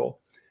article,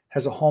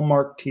 has a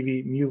Hallmark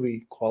TV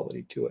movie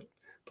quality to it,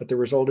 but the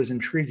result is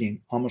intriguing,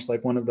 almost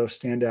like one of those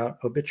standout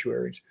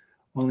obituaries,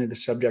 only the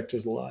subject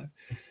is alive.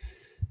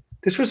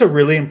 This was a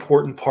really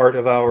important part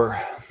of our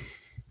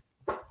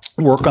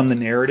work on the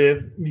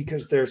narrative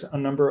because there's a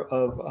number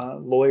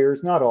of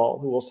lawyers, not all,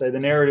 who will say the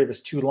narrative is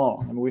too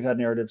long. I mean, we've had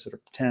narratives that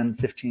are 10,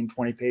 15,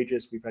 20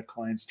 pages. We've had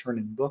clients turn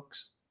in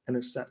books in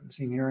a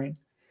sentencing hearing.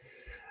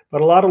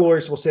 But a lot of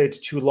lawyers will say it's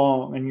too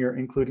long and you're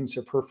including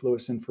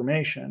superfluous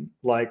information,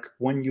 like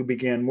when you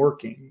began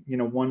working. You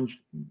know, one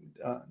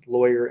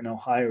lawyer in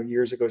Ohio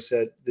years ago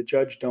said, the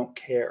judge don't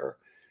care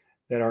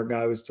that our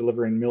guy was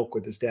delivering milk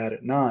with his dad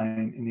at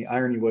 9. And the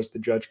irony was the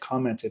judge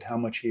commented how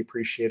much he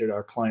appreciated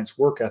our client's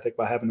work ethic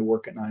by having to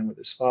work at 9 with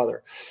his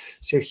father.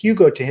 So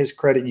Hugo, to his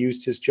credit,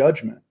 used his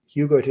judgment.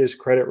 Hugo, to his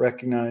credit,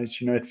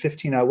 recognized, you know, at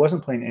 15, I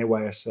wasn't playing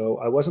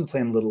AYSO, I wasn't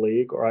playing Little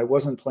League, or I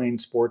wasn't playing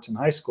sports in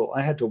high school.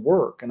 I had to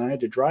work and I had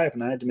to drive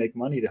and I had to make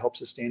money to help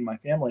sustain my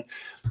family.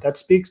 That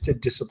speaks to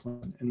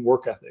discipline and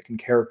work ethic and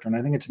character. And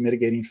I think it's a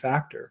mitigating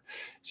factor.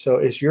 So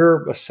as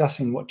you're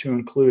assessing what to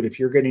include, if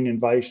you're getting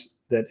advice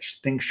that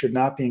things should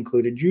not be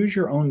included, use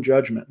your own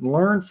judgment and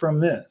learn from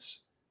this.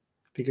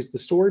 Because the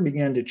story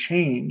began to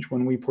change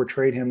when we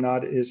portrayed him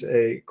not as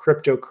a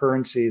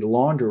cryptocurrency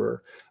launderer,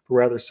 but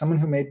rather someone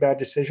who made bad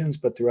decisions,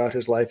 but throughout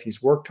his life,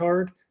 he's worked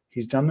hard,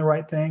 he's done the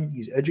right thing,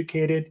 he's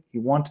educated, he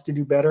wants to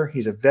do better,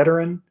 he's a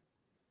veteran.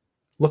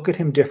 Look at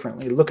him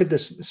differently. Look at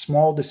this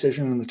small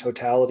decision in the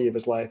totality of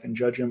his life and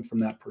judge him from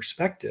that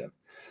perspective.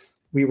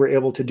 We were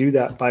able to do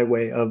that by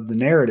way of the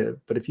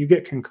narrative. But if you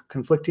get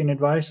conflicting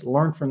advice,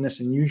 learn from this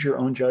and use your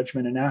own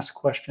judgment and ask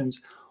questions.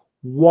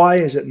 Why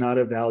is it not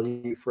of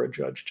value for a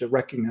judge to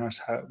recognize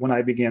when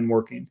I began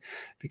working?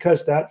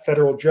 Because that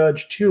federal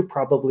judge, too,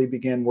 probably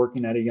began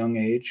working at a young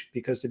age,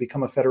 because to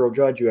become a federal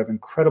judge, you have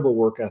incredible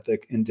work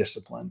ethic and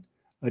discipline.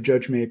 A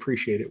judge may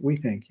appreciate it. We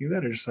think you got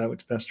to decide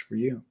what's best for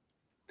you.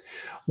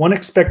 One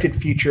expected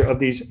feature of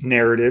these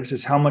narratives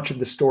is how much of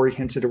the story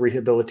hints at a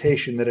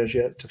rehabilitation that is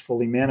yet to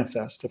fully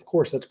manifest. Of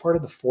course, that's part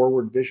of the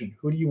forward vision.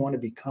 Who do you want to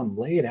become?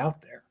 Lay it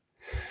out there.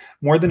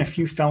 More than a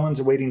few felons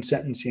awaiting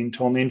sentencing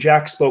told me, and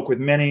Jack spoke with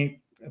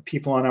many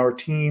people on our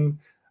team,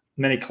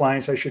 many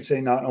clients, I should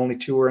say, not only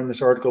 2 are in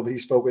this article, but he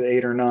spoke with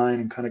 8 or 9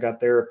 and kind of got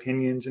their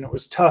opinions. And it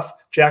was tough.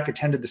 Jack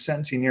attended the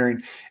sentencing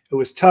hearing. It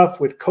was tough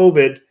with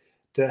COVID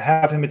to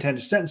have him attend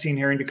a sentencing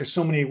hearing because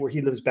so many where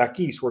he lives back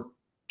east were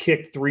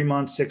kicked 3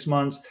 months, 6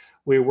 months.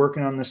 We were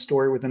working on this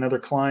story with another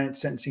client.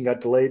 Sentencing got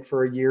delayed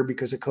for a year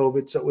because of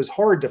COVID. So it was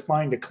hard to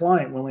find a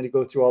client willing to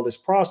go through all this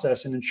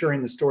process and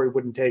ensuring the story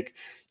wouldn't take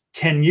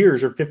 10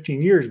 years or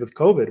 15 years with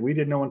COVID. We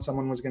didn't know when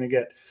someone was going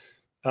to get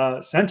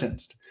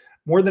sentenced.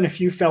 More than a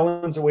few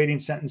felons awaiting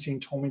sentencing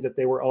told me that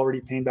they were already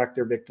paying back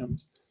their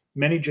victims.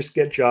 Many just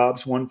get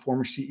jobs. One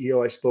former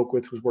CEO I spoke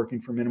with was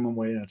working for minimum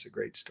wage. That's a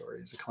great story.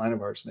 He's a client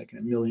of ours making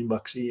 $1 million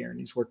a year, and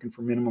he's working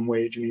for minimum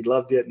wage, and he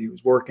loved it, and he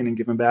was working and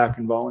giving back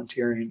and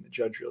volunteering. The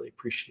judge really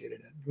appreciated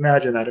it.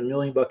 Imagine that, $1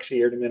 million a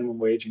year to minimum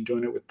wage and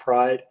doing it with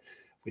pride,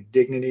 with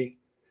dignity.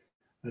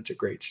 That's a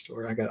great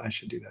story. I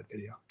should do that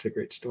video. It's a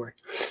great story.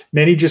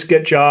 Many just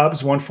get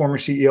jobs. One former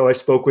CEO I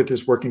spoke with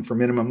is working for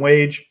minimum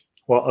wage.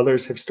 while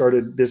others have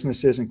started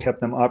businesses and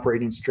kept them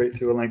operating straight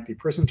through a lengthy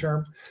prison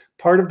term.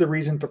 Part of the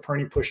reason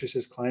Paperny pushes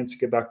his clients to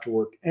get back to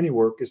work, any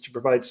work, is to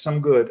provide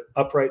some good,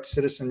 upright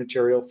citizen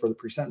material for the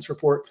pre-sentence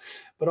report,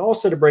 but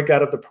also to break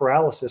out of the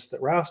paralysis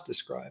that Rouse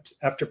describes.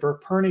 After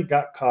Paperny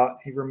got caught,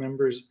 he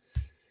remembers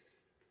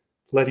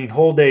letting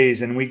whole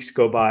days and weeks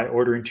go by,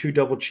 ordering 2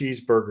 double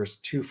cheeseburgers,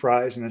 2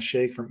 fries, and a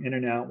shake from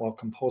In-N-Out while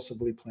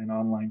compulsively playing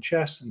online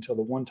chess until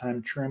the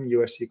one-time trim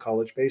USC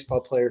college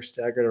baseball player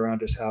staggered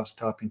around his house,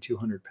 topping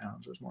 200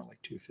 pounds. It was more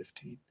like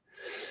 215.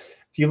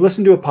 If you've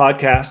listened to a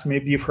podcast,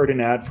 maybe you've heard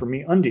an ad for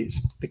MeUndies.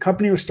 The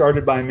company was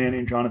started by a man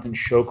named Jonathan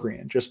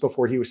Shokrian just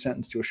before he was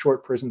sentenced to a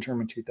short prison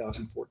term in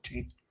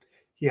 2014.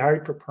 He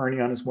hired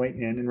Paperny on his way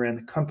in and ran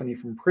the company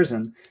from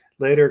prison,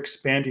 later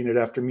expanding it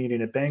after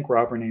meeting a bank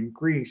robber named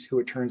Grease, who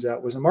it turns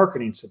out was a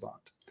marketing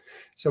savant.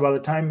 So by the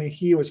time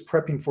he was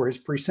prepping for his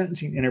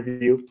pre-sentencing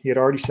interview, he had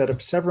already set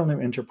up several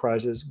new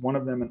enterprises, one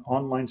of them an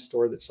online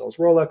store that sells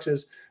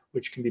Rolexes,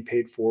 which can be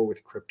paid for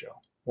with crypto.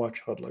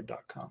 Watch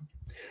hodler.com.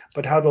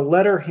 But how the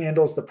letter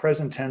handles the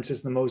present tense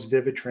is the most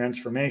vivid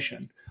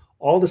transformation.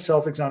 All the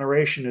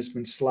self-exoneration has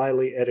been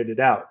slyly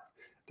edited out.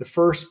 The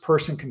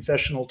first-person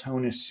confessional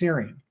tone is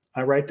searing.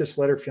 I write this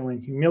letter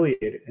feeling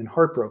humiliated and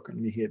heartbroken,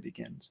 Mejia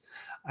begins.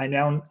 I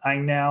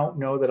now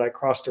know that I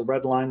crossed a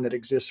red line that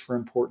exists for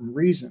important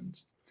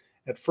reasons.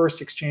 At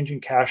first,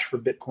 exchanging cash for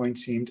Bitcoin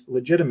seemed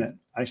legitimate.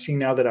 I see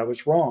now that I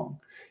was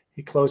wrong.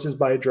 He closes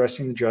by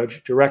addressing the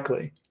judge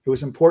directly. It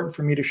was important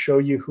for me to show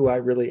you who I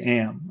really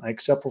am. I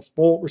accept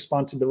full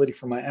responsibility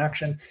for my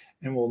action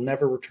and will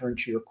never return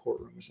to your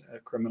courtroom as a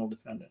criminal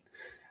defendant.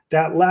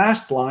 That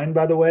last line,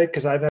 by the way,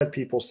 because I've had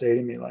people say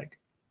to me like,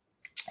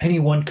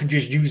 anyone could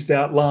just use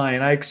that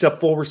line. I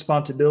accept full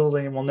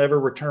responsibility and will never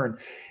return.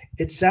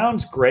 It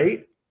sounds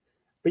great,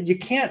 but you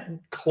can't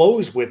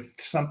close with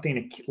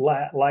something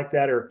like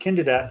that or akin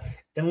to that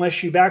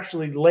unless you've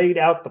actually laid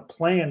out the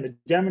plan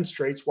that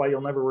demonstrates why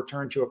you'll never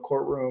return to a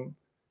courtroom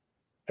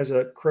as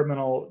a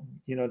criminal,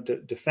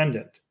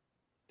 defendant.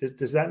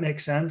 Does that make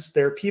sense?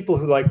 There are people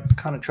who like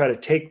kind of try to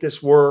take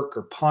this work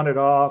or pawn it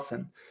off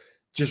and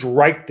just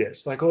write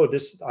this like, oh,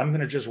 I'm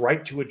going to just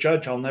write to a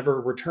judge. I'll never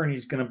return.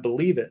 He's going to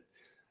believe it.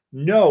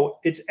 No,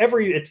 it's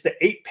the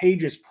 8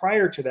 pages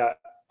prior to that.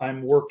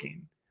 I'm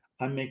working.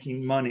 I'm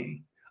making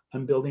money.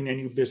 I'm building a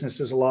new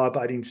business as a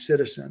law-abiding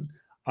citizen.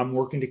 I'm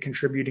working to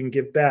contribute and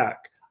give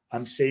back.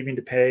 I'm saving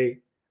to pay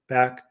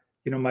back,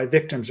 my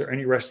victims or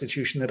any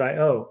restitution that I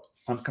owe.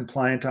 I'm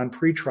compliant on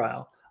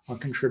pretrial. I'm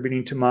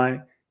contributing to my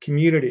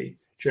community,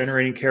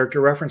 generating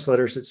character reference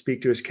letters that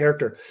speak to his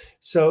character.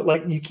 So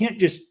like, you can't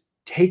just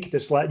take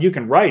this, you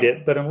can write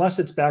it, but unless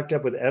it's backed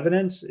up with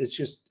evidence, it's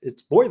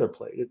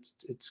boilerplate.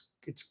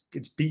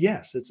 It's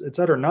BS. It's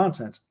utter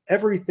nonsense.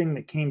 Everything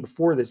that came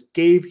before this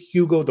gave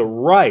Hugo the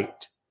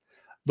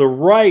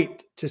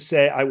right to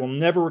say, I will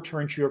never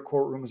return to your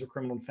courtroom as a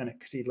criminal defendant,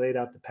 because he laid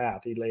out the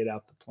path. He laid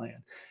out the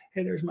plan.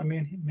 Hey, there's my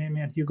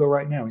man Hugo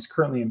right now. He's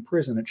currently in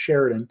prison at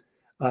Sheridan,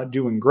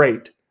 doing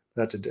great.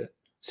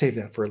 Save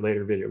that for a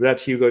later video. But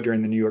that's Hugo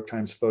during the New York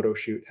Times photo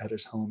shoot at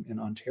his home in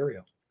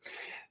Ontario.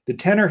 The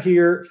tenor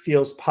here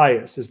feels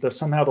pious, as though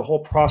somehow the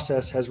whole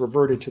process has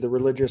reverted to the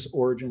religious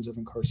origins of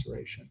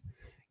incarceration.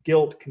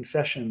 Guilt,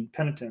 confession,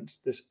 penitence,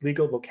 this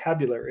legal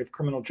vocabulary of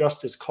criminal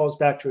justice calls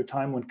back to a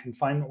time when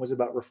confinement was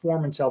about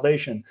reform and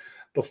salvation,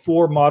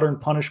 before modern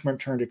punishment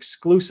turned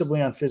exclusively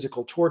on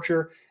physical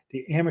torture,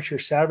 the amateur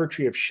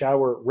savagery of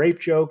shower rape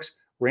jokes,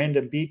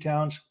 random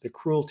beatdowns, the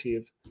cruelty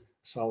of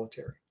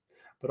solitary.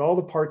 But all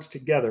the parts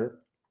together,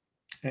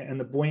 and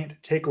the buoyant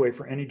takeaway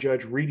for any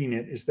judge reading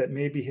it is that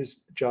maybe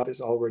his job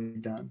is already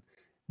done.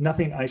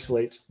 Nothing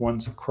isolates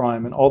one's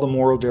crime and all the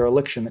moral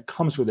dereliction that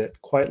comes with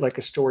it, quite like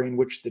a story in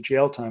which the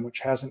jail time, which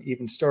hasn't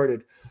even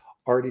started,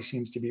 already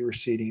seems to be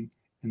receding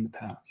in the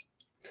past.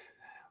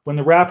 When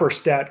the rapper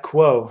Stat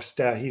Quo,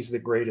 he's the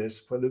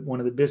greatest, one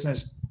of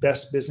the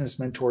best business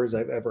mentors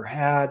I've ever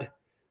had.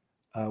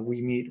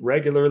 We meet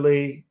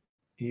regularly.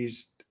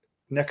 He's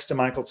next to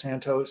Michael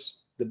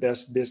Santos, the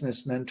best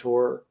business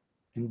mentor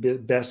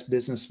and best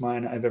business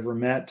mind I've ever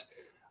met.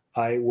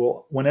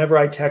 Whenever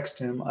I text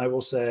him, I will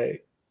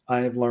say,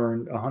 I have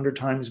learned 100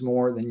 times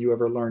more than you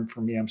ever learned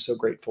from me. I'm so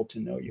grateful to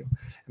know you.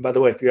 And by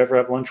the way, if you ever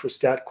have lunch with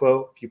Stat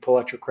Quo, if you pull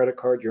out your credit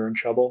card, you're in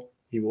trouble.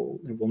 He will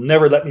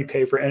never let me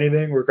pay for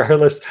anything,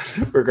 regardless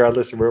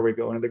of where we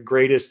go. One of the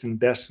greatest and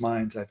best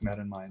minds I've met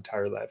in my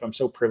entire life. I'm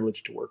so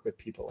privileged to work with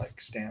people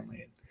like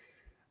Stanley.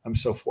 And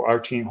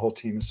our whole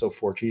team is so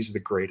fortunate. He's the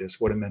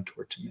greatest. What a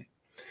mentor to me.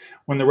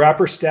 When the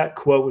rapper Stat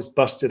Quo was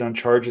busted on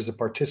charges of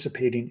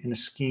participating in a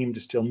scheme to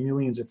steal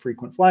millions of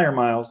frequent flyer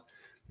miles,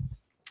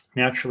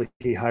 naturally,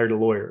 he hired a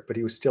lawyer, but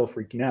he was still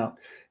freaking out.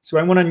 So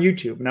I went on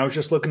YouTube and I was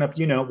just looking up,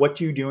 what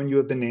do you do when you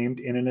have been named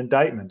in an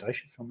indictment? I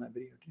should film that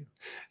video too.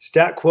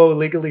 Stat Quo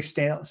legally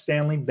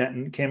Stanley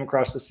Benton came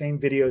across the same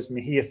videos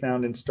Mejia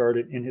found and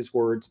started, in his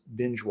words,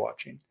 binge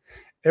watching.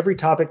 Every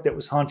topic that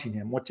was haunting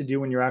him, what to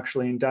do when you're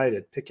actually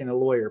indicted, picking a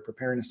lawyer,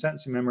 preparing a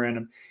sentencing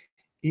memorandum,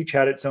 each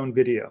had its own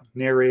video,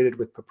 narrated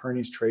with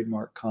Paperny's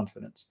trademark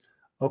confidence.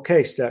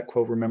 Okay, Stat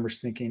Quo remembers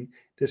thinking,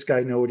 this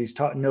guy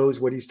knows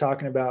what he's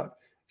talking about,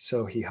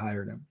 so he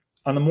hired him.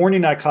 On the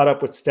morning I caught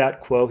up with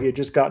Stat Quo, he had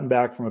just gotten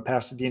back from a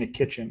Pasadena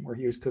kitchen where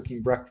he was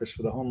cooking breakfast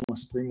for the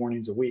homeless 3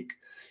 mornings a week.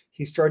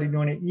 He started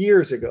doing it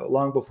years ago,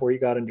 long before he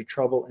got into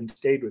trouble, and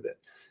stayed with it.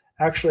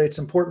 Actually, it's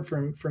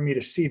important for me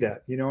to see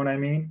that. You know what I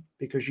mean?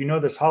 Because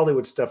this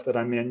Hollywood stuff that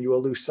I'm in, you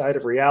will lose sight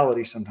of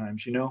reality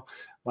sometimes.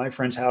 My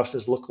friends'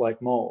 houses look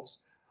like malls.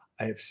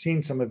 I have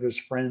seen some of his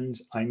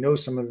friends. I know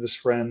some of his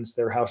friends.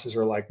 Their houses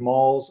are like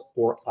malls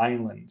or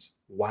islands.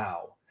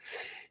 Wow.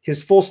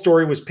 His full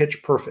story was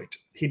pitch perfect.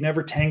 He'd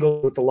never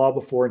tangled with the law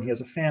before, and he has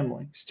a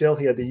family. Still,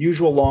 he had the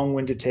usual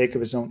long-winded take of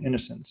his own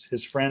innocence.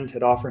 His friend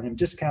had offered him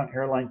discount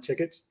airline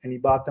tickets, and he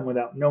bought them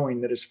without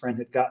knowing that his friend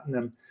had gotten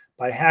them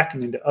by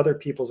hacking into other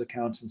people's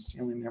accounts and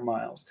stealing their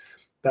miles.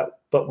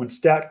 But when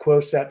Stat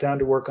Quo sat down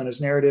to work on his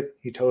narrative,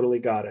 he totally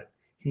got it.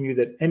 He knew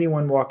that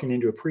anyone walking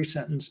into a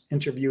pre-sentence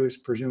interview is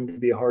presumed to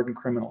be a hardened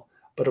criminal.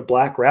 But a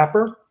black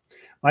rapper?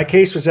 My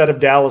case was out of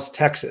Dallas,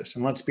 Texas.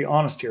 And let's be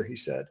honest here, he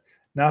said.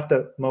 Not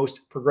the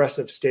most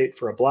progressive state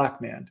for a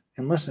black man.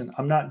 And listen,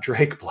 I'm not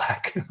Drake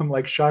black. I'm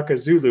like Shaka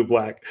Zulu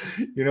black.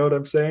 You know what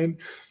I'm saying?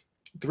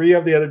 3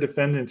 of the other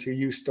defendants who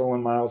used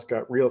stolen miles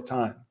got real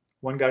time.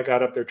 One guy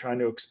got up there trying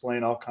to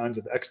explain all kinds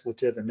of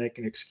expletive and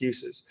making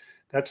excuses.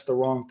 That's the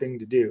wrong thing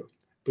to do.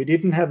 But he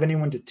didn't have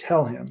anyone to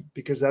tell him,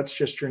 because that's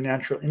just your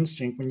natural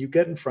instinct when you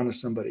get in front of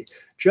somebody.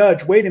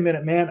 Judge, wait a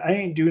minute, man. I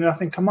ain't do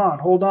nothing. Come on,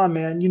 hold on,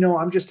 man.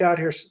 I'm just out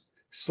here.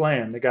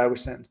 Slam. The guy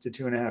was sentenced to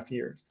 2.5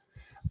 years.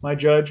 My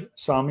judge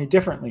saw me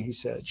differently, he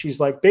said. She's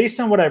like, based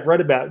on what I've read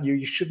about you,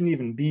 you shouldn't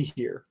even be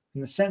here. In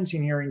the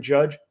sentencing hearing,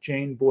 Judge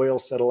Jane Boyle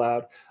said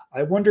aloud,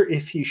 I wonder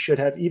if he should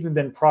have even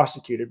been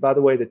prosecuted. By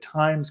the way, the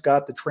Times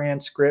got the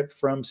transcript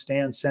from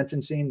Stan's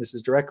sentencing. This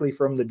is directly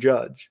from the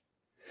judge.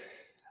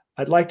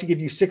 I'd like to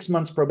give you 6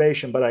 months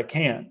probation, but I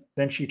can't.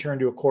 Then she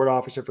turned to a court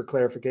officer for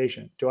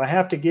clarification. Do I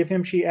have to give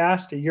him, she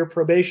asked, a year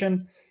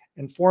probation?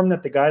 Informed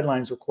that the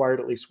guidelines required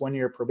at least 1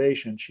 year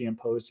probation, she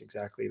imposed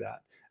exactly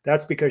that.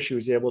 That's because she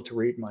was able to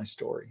read my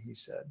story, he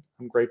said.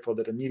 I'm grateful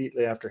that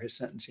immediately after his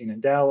sentencing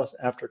in Dallas,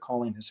 after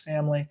calling his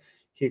family,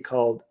 he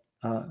called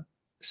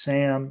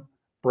Sam,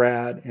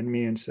 Brad, and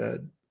me and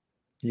said,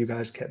 you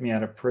guys kept me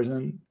out of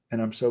prison,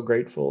 and I'm so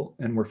grateful,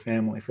 and we're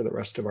family for the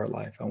rest of our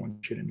life. I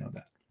want you to know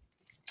that.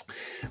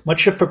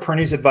 Much of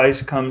Paperny's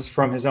advice comes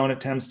from his own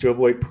attempts to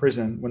avoid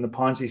prison when the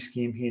Ponzi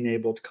scheme he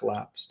enabled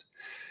collapsed.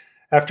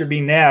 After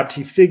being nabbed,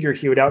 he figured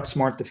he would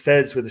outsmart the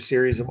feds with a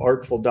series of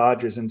artful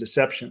dodges and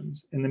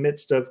deceptions. In the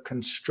midst of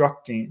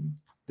constructing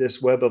this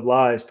web of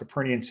lies,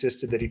 Paperny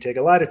insisted that he take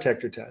a lie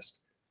detector test.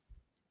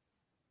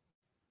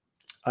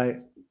 I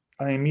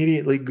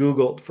immediately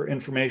Googled for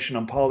information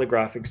on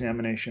polygraph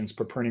examinations,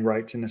 Paperny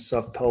writes in his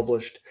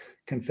self-published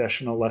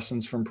Confessional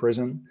Lessons from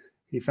Prison.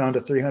 He found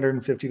a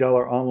 $350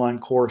 online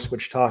course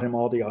which taught him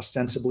all the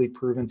ostensibly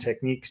proven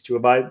techniques to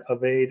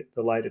evade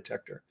the lie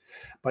detector.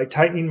 By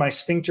tightening my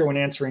sphincter when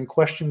answering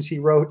questions, he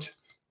wrote,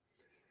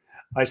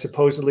 I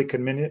supposedly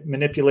could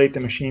manipulate the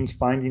machine's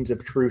findings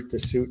of truth to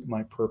suit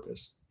my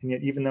purpose. And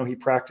yet, even though he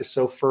practiced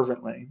so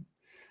fervently,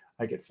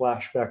 I get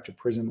flashback to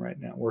prison right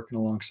now, working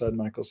alongside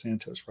Michael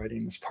Santos,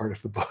 writing this part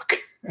of the book.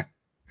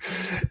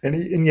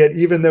 And yet,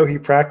 even though he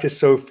practiced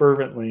so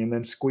fervently and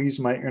then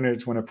squeezed my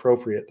innards when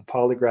appropriate, the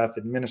polygraph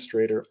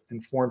administrator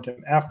informed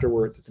him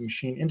afterward that the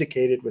machine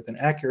indicated with an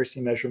accuracy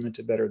measurement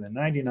of better than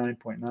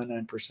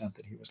 99.99%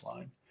 that he was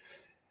lying.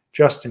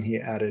 Justin, he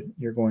added,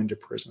 you're going to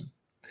prison.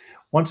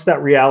 Once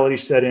that reality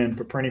set in,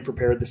 Paperny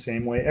prepared the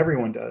same way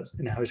everyone does,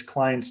 and how his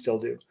clients still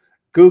do,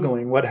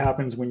 Googling what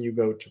happens when you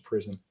go to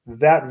prison.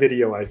 That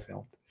video I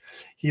filmed.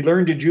 He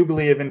learned a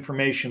jubilee of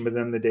information, but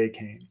then the day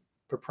came.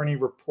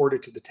 Paperny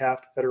reported to the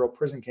Taft Federal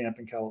Prison Camp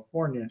in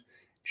California,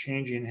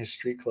 changing his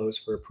street clothes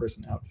for a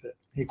prison outfit.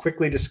 He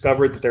quickly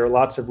discovered that there are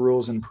lots of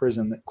rules in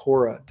prison that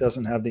Cora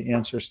doesn't have the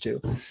answers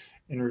to,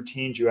 and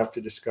routines you have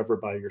to discover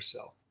by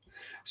yourself.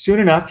 Soon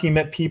enough, he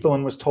met people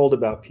and was told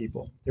about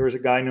people. There was a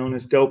guy known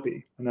as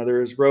Dopey,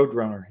 another as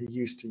Roadrunner. He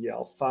used to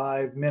yell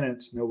 5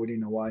 minutes. Nobody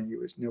knew why he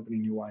was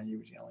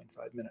yelling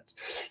 5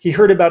 minutes. He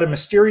heard about a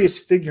mysterious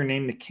figure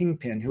named the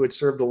Kingpin who had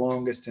served the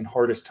longest and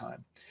hardest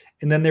time.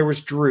 And then there was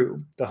Drew,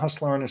 the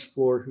hustler on his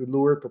floor who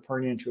lured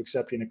Paperny into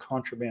accepting a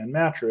contraband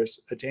mattress,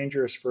 a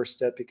dangerous first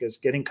step because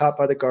getting caught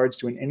by the guards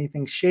doing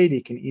anything shady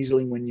can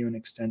easily win you an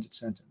extended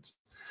sentence.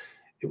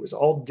 It was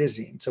all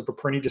dizzying, so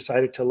Paperny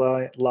decided to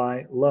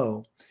lie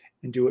low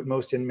and do what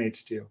most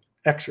inmates do,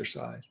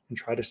 exercise and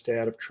try to stay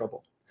out of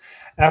trouble.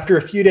 After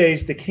a few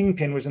days, the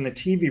Kingpin was in the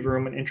TV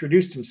room and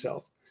introduced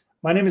himself.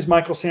 My name is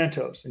Michael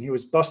Santos, and he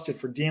was busted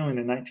for dealing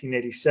in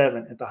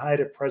 1987 at the height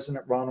of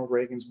President Ronald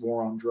Reagan's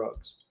war on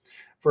drugs.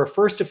 For a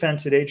first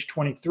offense at age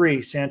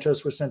 23,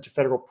 Santos was sent to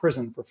federal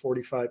prison for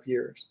 45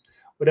 years.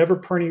 Whatever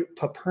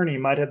Paperny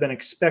might have been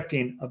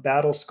expecting, a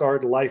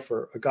battle-scarred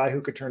lifer, a guy who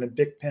could turn a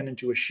Bic pen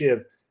into a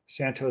shiv,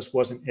 Santos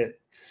wasn't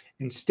it.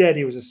 Instead,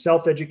 he was a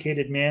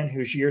self-educated man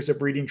whose years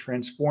of reading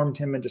transformed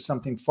him into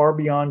something far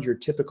beyond your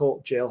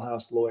typical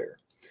jailhouse lawyer.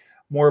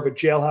 More of a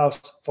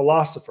jailhouse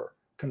philosopher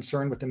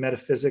concerned with the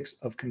metaphysics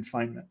of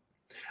confinement.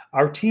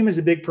 Our team is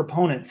a big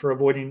proponent for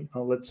avoiding,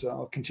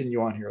 I'll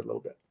continue on here a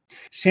little bit.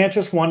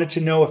 Santos wanted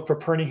to know if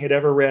Paperny had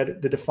ever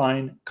read the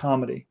Divine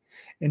Comedy.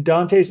 In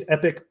Dante's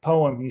epic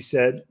poem, he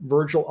said,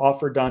 Virgil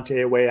offered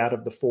Dante a way out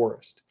of the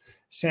forest.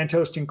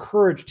 Santos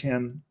encouraged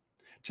him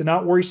to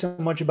not worry so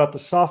much about the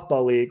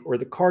softball league or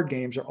the card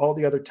games or all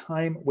the other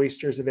time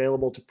wasters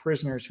available to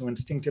prisoners who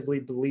instinctively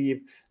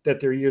believe that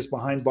their years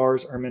behind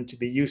bars are meant to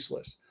be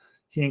useless.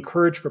 He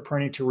encouraged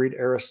Paperny to read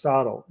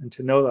Aristotle and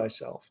to know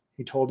thyself.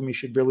 He told him he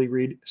should really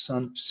read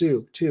Sun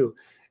Tzu too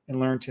and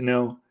learn to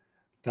know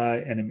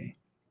thy enemy.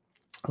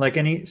 Like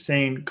any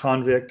sane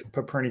convict,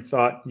 Paperny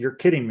thought, you're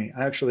kidding me.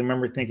 I actually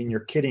remember thinking,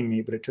 you're kidding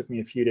me, but it took me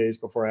a few days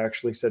before I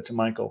actually said to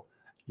Michael,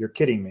 you're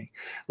kidding me.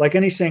 Like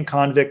any sane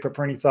convict,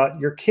 Paperny thought,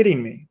 you're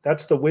kidding me.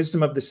 That's the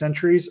wisdom of the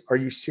centuries. Are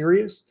you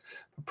serious?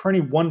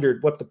 Paperny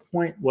wondered what the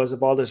point was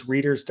of all this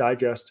Reader's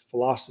Digest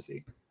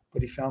philosophy,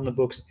 but he found the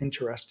books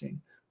interesting.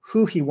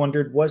 Who, he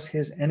wondered, was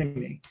his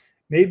enemy?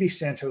 Maybe,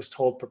 Santos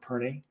told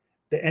Paperny,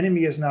 the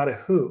enemy is not a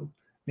who.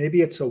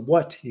 Maybe it's a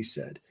what, he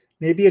said.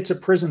 Maybe it's a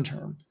prison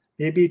term.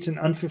 Maybe it's an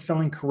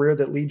unfulfilling career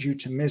that leads you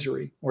to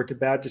misery or to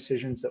bad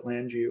decisions that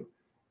land you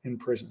in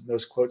prison.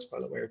 Those quotes, by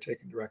the way, are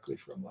taken directly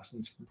from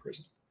Lessons from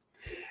Prison.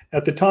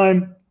 At the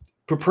time,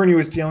 Paperny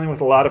was dealing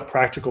with a lot of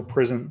practical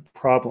prison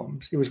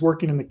problems. He was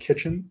working in the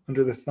kitchen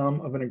under the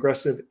thumb of an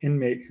aggressive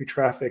inmate who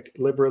trafficked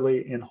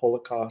liberally in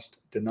Holocaust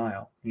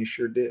denial. And he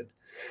sure did.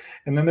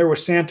 And then there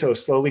was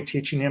Santos slowly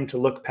teaching him to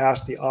look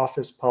past the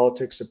office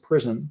politics of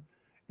prison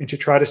and to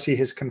try to see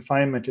his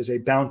confinement as a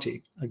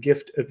bounty, a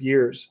gift of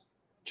years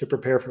to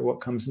prepare for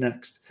what comes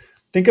next.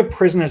 Think of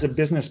prison as a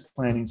business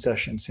planning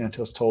session,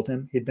 Santos told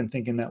him. He'd been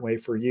thinking that way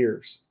for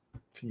years.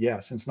 Yeah,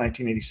 since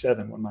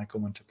 1987 when Michael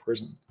went to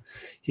prison.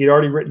 He had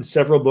already written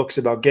several books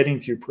about getting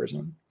through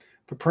prison.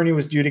 Paperny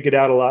was due to get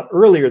out a lot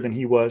earlier than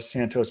he was,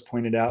 Santos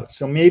pointed out,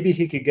 so maybe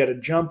he could get a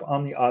jump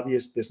on the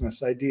obvious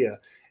business idea,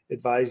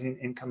 advising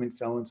incoming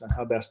felons on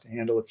how best to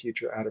handle a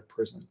future out of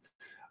prison.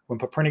 When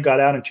Paperny got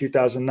out in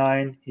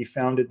 2009, he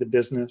founded the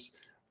business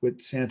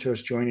with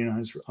Santos joining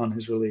on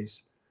his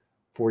release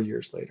 4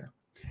 years later.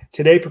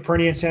 Today,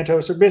 Paperny and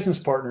Santos are business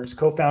partners,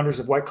 co-founders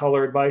of White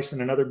Collar Advice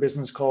and another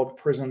business called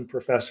Prison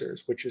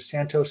Professors, which is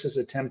Santos's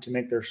attempt to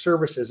make their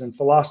services and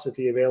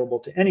philosophy available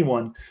to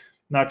anyone,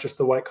 not just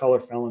the white-collar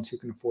felons who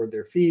can afford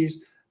their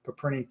fees.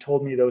 Paperny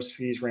told me those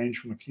fees range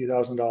from a few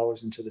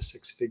 $1,000s into the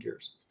six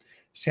figures.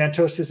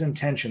 Santos's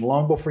intention,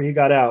 long before he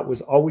got out,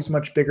 was always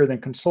much bigger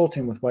than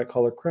consulting with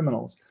white-collar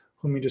criminals,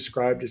 whom he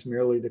described as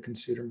merely the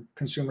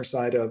consumer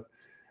side of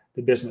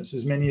the business.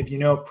 As many of you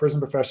know,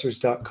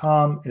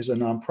 prisonprofessors.com is a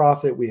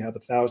nonprofit. We have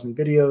 1,000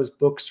 videos,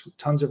 books,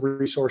 tons of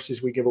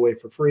resources we give away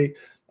for free.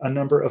 A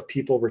number of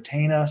people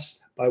retain us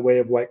by way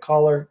of white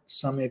collar.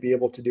 Some may be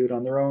able to do it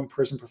on their own.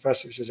 Prison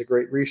Professors is a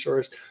great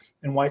resource.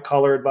 And White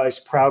Collar Advice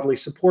proudly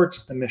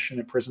supports the mission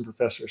at Prison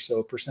Professors. So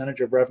a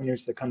percentage of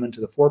revenues that come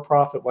into the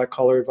for-profit White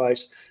Collar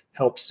Advice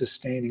helps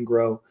sustain and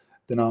grow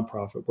the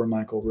nonprofit, where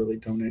Michael really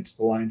donates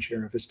the lion's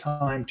share of his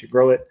time to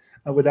grow it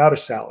without a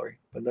salary.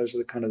 But those are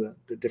the kind of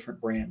the different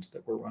brands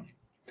that we're running.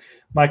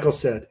 Michael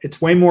said,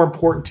 it's way more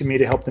important to me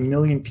to help the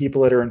million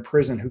people that are in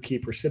prison who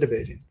keep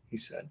recidivating, he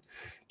said.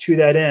 To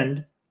that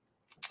end,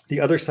 the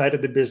other side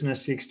of the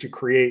business seeks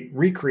to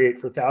recreate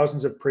for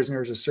thousands of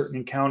prisoners a certain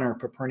encounter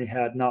Paperny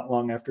had not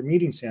long after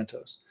meeting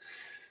Santos.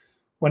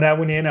 When I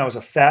went in, I was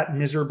a fat,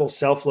 miserable,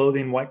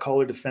 self-loathing,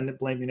 white-collar defendant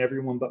blaming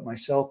everyone but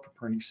myself,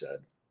 Paperny said,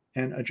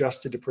 and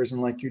adjusted to prison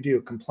like you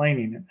do,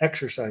 complaining and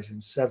exercising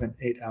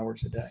 7-8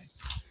 hours a day.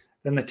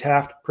 Then the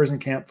Taft prison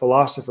camp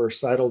philosopher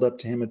sidled up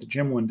to him at the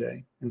gym one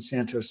day, and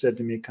Santos said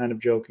to me, kind of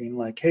joking,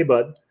 like, hey,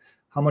 bud,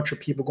 how much are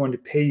people going to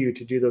pay you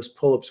to do those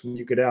pull-ups when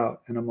you get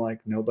out? And I'm like,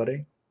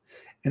 nobody.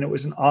 And it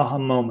was an aha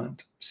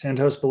moment.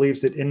 Santos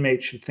believes that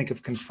inmates should think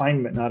of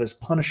confinement not as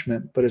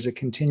punishment, but as a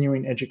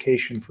continuing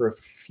education for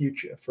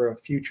a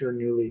future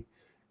newly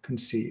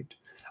conceived.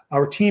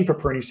 Our team,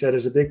 Paperny said,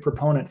 is a big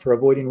proponent for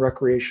avoiding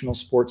recreational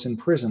sports in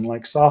prison,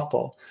 like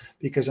softball,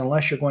 because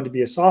unless you're going to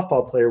be a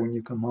softball player when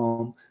you come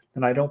home,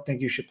 then I don't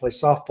think you should play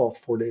softball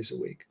 4 days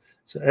a week.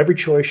 So every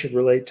choice should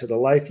relate to the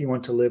life you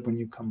want to live when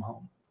you come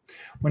home.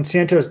 When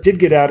Santos did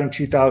get out in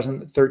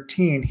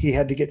 2013, he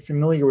had to get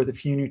familiar with a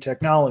few new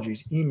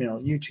technologies,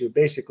 email, YouTube,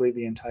 basically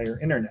the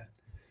entire internet.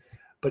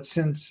 But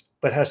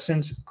has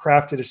since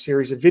crafted a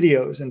series of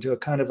videos into a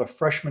kind of a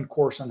freshman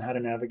course on how to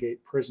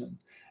navigate prison.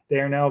 They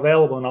are now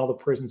available in all the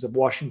prisons of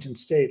Washington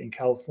State and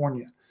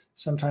California,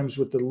 sometimes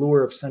with the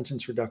lure of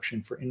sentence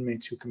reduction for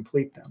inmates who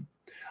complete them.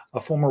 A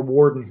former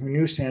warden who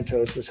knew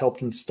Santos has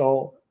helped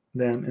install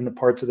them in the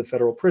parts of the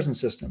federal prison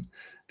system.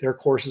 There are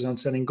courses on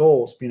setting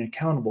goals, being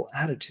accountable,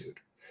 attitude.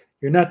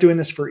 You're not doing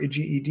this for a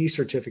GED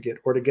certificate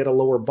or to get a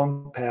lower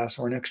bunk pass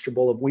or an extra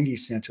bowl of Wheaties,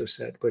 Santos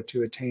said, but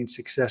to attain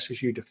success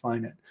as you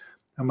define it.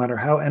 No matter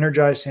how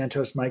energized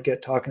Santos might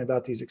get talking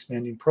about these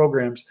expanding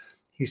programs,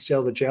 he's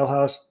still the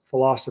jailhouse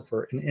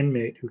philosopher, an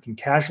inmate who can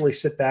casually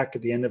sit back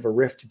at the end of a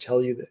rift to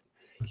tell you that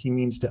he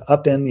means to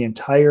upend the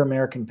entire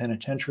American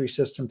penitentiary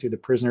system through the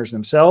prisoners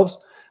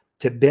themselves,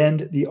 to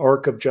bend the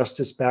arc of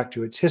justice back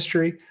to its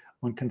history,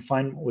 when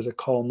confinement was a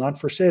call not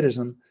for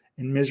sadism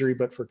and misery,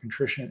 but for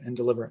contrition and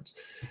deliverance.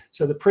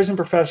 So the Prison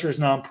Professors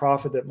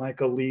nonprofit that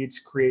Michael leads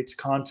creates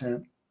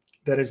content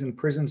that is in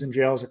prisons and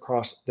jails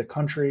across the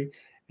country.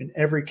 And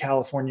every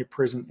California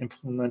prison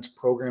implements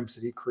programs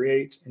that he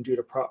creates. And due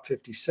to Prop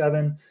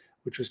 57,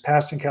 which was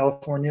passed in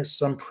California,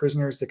 some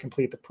prisoners that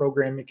complete the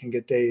program can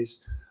get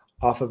days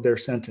off of their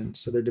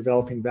sentence. So they're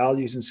developing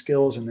values and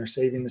skills, and they're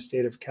saving the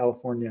state of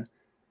California.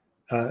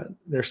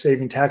 They're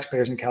saving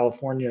taxpayers in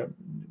California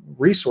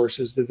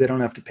resources that they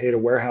don't have to pay to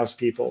warehouse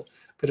people.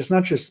 But it's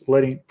not just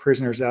letting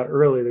prisoners out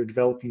early. They're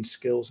developing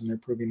skills, and they're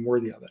proving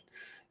worthy of it.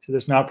 So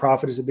this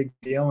nonprofit is a big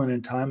deal. And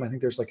in time, I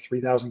think there's like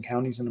 3,000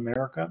 counties in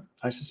America.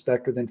 I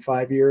suspect within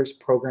 5 years,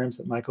 programs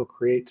that Michael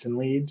creates and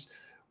leads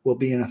will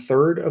be in a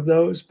third of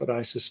those. But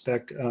I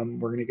suspect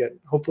we're going to get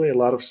hopefully a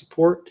lot of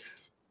support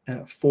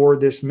for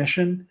this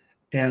mission.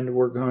 And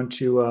we're going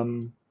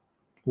to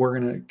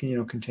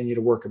continue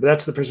to work it. But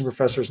that's the Prison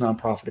Professors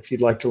nonprofit. If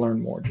you'd like to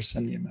learn more, just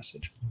send me a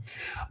message.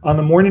 On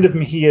the morning of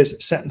Mejia's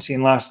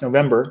sentencing last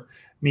November,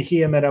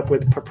 Mejia met up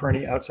with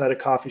Paperny outside a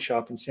coffee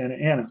shop in Santa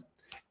Ana.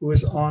 It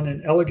was on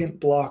an elegant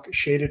block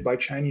shaded by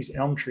Chinese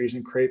elm trees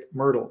and crepe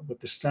myrtle, with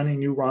the stunning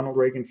new Ronald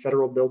Reagan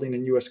Federal Building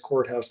and U.S.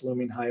 Courthouse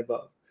looming high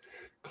above.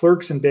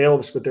 Clerks and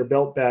bailiffs with their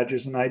belt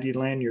badges and ID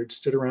lanyards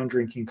stood around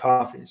drinking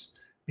coffees.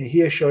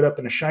 Mejia showed up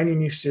in a shiny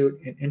new suit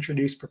and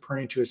introduced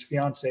Paperny to his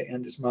fiancée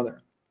and his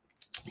mother.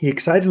 He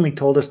excitedly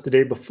told us the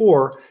day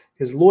before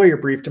his lawyer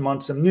briefed him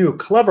on some new,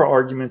 clever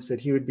arguments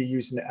that he would be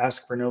using to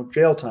ask for no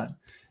jail time,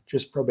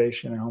 just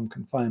probation and home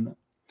confinement.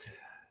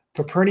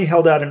 Paperny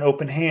held out an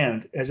open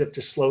hand as if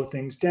to slow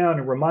things down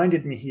and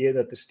reminded Mejia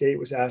that the state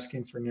was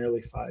asking for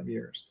nearly 5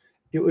 years.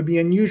 It would be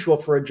unusual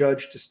for a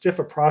judge to stiff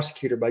a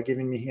prosecutor by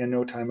giving Mejia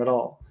no time at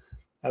all.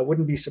 I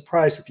wouldn't be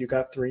surprised if you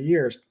got 3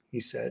 years, he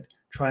said,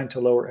 trying to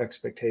lower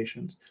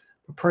expectations.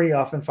 Paperny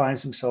often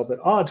finds himself at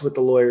odds with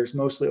the lawyers,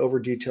 mostly over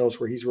details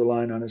where he's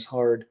relying on his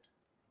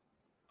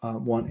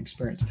hard-won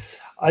experience.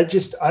 I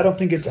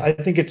think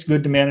it's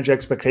good to manage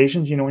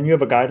expectations. You know, when you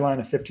have a guideline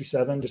of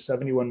 57 to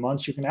 71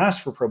 months, you can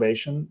ask for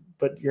probation,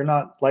 but you're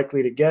not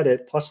likely to get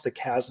it. Plus, the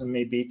chasm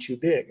may be too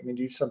big. I mean,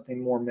 do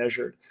something more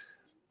measured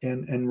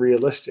and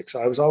realistic.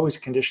 So I was always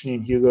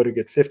conditioning Hugo to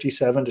get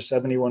 57 to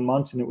 71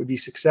 months, and it would be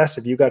success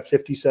if you got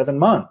 57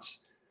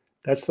 months.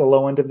 That's the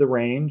low end of the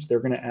range.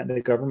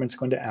 The government's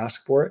going to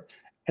ask for it.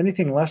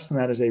 Anything less than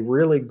that is a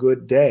really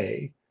good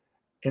day.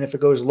 And if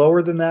it goes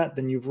lower than that,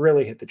 then you've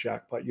really hit the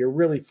jackpot. You're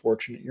really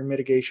fortunate. Your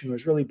mitigation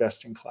was really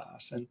best in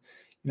class. And,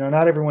 you know,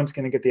 not everyone's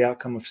going to get the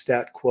outcome of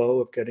stat quo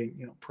of getting,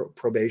 you know,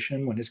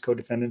 probation when his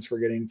co-defendants were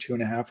getting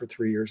 2.5 or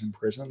 3 years in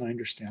prison. I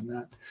understand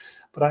that.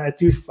 But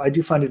I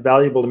do find it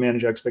valuable to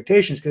manage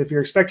expectations, because if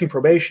you're expecting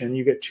probation,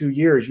 you get 2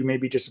 years, you may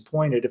be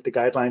disappointed if the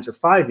guidelines are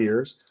 5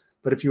 years.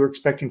 But if you were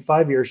expecting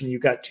 5 years and you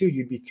got 2,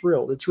 you'd be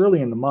thrilled. It's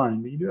really in the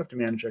mind, but you do have to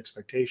manage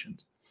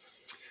expectations.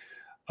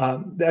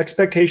 The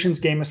expectations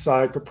game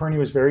aside, Paperny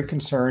was very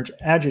concerned,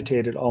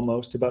 agitated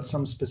almost, about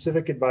some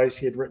specific advice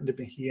he had written to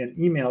Mejia in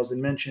emails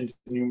and mentioned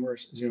in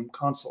numerous Zoom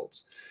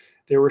consults.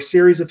 There were a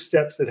series of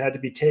steps that had to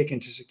be taken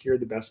to secure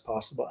the best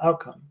possible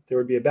outcome. There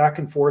would be a back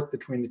and forth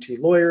between the two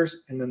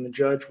lawyers, and then the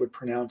judge would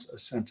pronounce a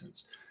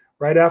sentence.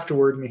 Right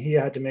afterward,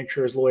 Mejia had to make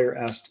sure his lawyer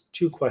asked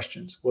 2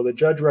 questions. Will the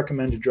judge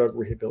recommend a drug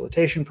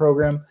rehabilitation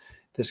program?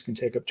 This can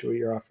take up to a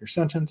year off your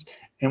sentence.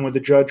 And would the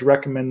judge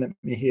recommend that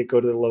Mejia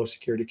go to the low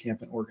security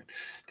camp in Oregon?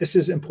 This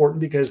is important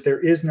because there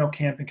is no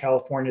camp in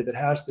California that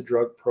has the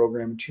drug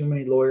program. Too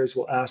many lawyers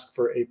will ask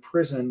for a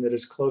prison that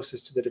is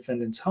closest to the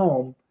defendant's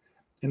home,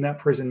 and that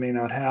prison may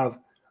not have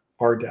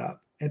RDAP.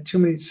 And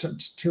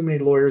too many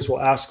lawyers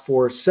will ask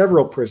for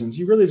several prisons.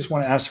 You really just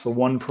want to ask for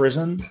one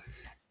prison,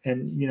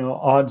 and, you know,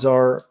 odds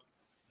are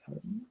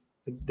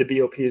the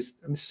BOPs,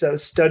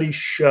 studies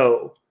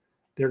show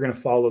they're going to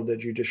follow the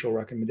judicial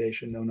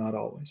recommendation, though not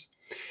always.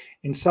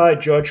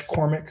 Inside, Judge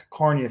Cormac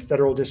Carney of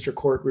Federal District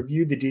Court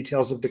reviewed the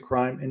details of the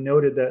crime and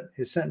noted that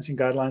his sentencing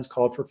guidelines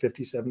called for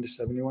 57 to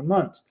 71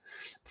 months.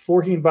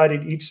 Before he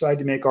invited each side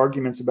to make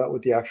arguments about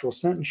what the actual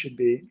sentence should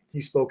be, he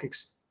spoke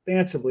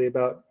expansively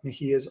about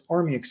Mejia's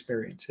Army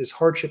experience, his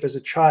hardship as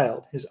a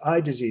child, his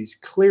eye disease.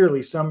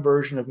 Clearly, some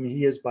version of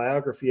Mejia's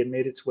biography had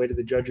made its way to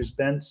the judge's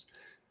bench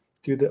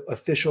through the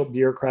official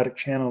bureaucratic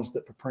channels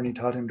that Paperny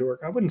taught him to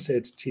work. I wouldn't say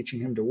it's teaching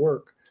him to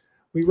work.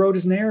 We wrote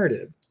his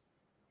narrative.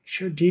 He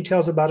shared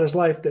details about his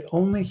life that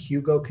only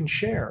Hugo can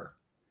share.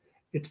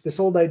 It's this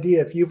old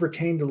idea, if you've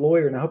retained a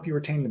lawyer, and I hope you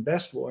retain the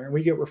best lawyer, and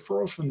we get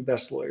referrals from the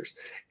best lawyers,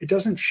 it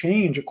doesn't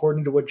change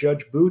according to what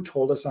Judge Boo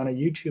told us on a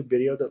YouTube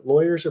video, that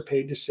lawyers are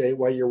paid to say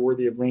why you're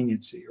worthy of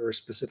leniency or a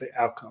specific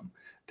outcome.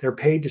 They're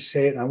paid to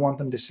say it, and I want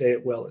them to say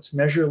it well. It's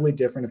measurably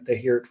different if they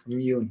hear it from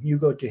you, and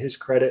Hugo, to his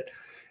credit,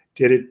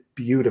 did it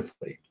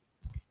beautifully.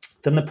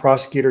 Then the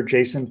prosecutor,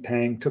 Jason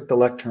Pang, took the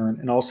lectern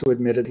and also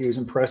admitted he was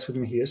impressed with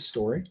Mejia's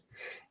story,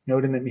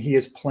 noting that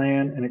Mejia's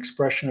plan and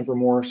expression of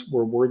remorse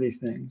were worthy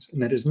things,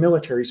 and that his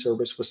military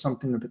service was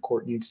something that the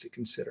court needs to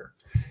consider.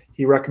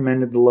 He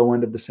recommended the low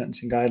end of the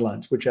sentencing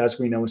guidelines, which, as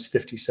we know, is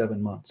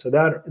 57 months. So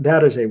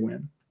that is a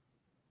win.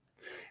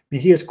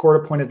 Mejia's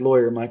court-appointed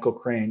lawyer, Michael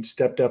Crane,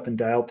 stepped up and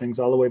dialed things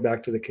all the way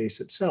back to the case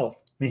itself.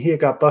 Mejia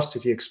got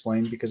busted, he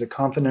explained, because a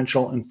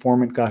confidential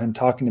informant got him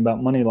talking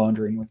about money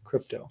laundering with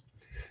crypto.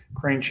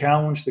 Crane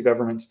challenged the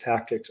government's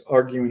tactics,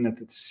 arguing that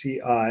the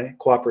CI,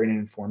 cooperating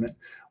informant,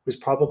 was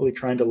probably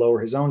trying to lower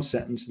his own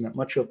sentence, and that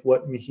much of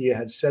what Mejia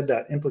had said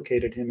that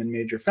implicated him in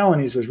major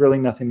felonies was really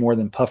nothing more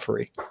than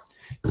puffery.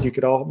 You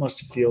could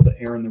almost feel the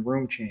air in the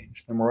room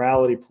change. The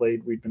morality play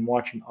we'd been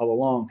watching all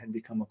along had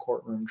become a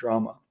courtroom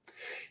drama.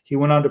 He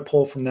went on to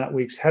pull from that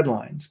week's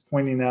headlines,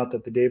 pointing out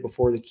that the day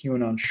before the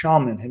QAnon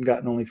shaman had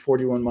gotten only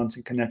 41 months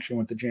in connection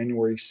with the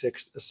January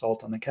 6th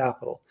assault on the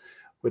Capitol.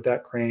 With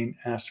that, Crane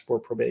asked for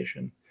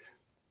probation.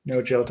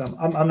 No jail time.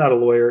 I'm not a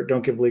lawyer,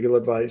 don't give legal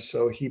advice.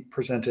 So he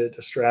presented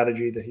a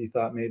strategy that he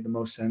thought made the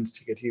most sense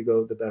to get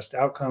Hugo the best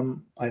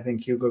outcome. I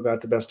think Hugo got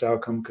the best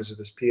outcome because of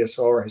his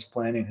PSR, his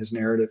planning, his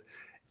narrative,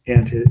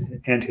 and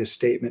his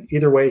statement.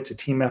 Either way, it's a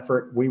team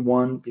effort. We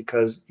won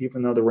because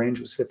even though the range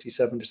was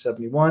 57 to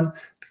 71,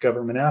 the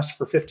government asked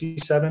for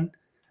 57.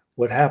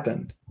 What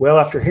happened? Well,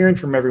 after hearing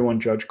from everyone,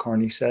 Judge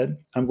Carney said,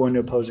 I'm going to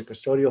oppose a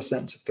custodial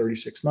sentence of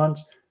 36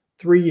 months,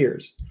 3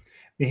 years.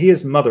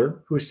 Mejia's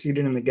mother, who was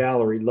seated in the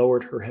gallery,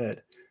 lowered her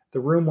head. The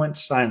room went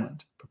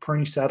silent.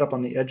 Paperny sat up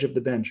on the edge of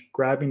the bench,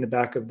 grabbing the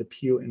back of the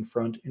pew in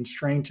front and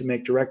strained to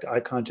make direct eye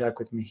contact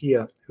with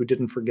Mejia, who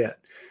didn't forget.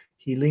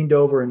 He leaned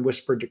over and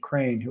whispered to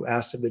Crane, who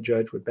asked if the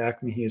judge would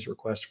back Mejia's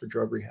request for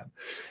drug rehab.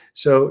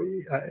 So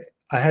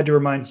I had to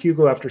remind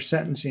Hugo after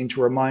sentencing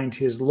to remind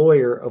his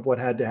lawyer of what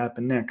had to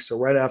happen next. So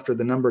right after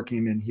the number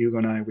came in, Hugo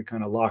and we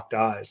kind of locked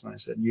eyes, and I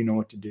said, you know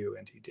what to do,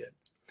 and he did.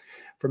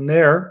 From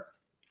there,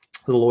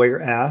 the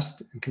lawyer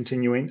asked, and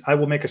continuing, I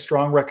will make a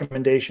strong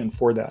recommendation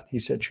for that, he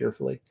said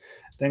cheerfully.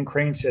 Then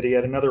Crane said he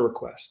had another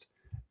request.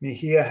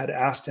 Mejia had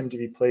asked him to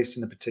be placed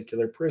in a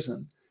particular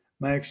prison.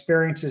 My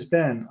experience has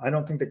been, I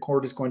don't think the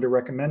court is going to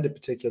recommend a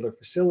particular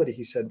facility,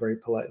 he said very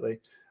politely.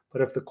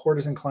 But if the court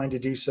is inclined to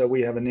do so,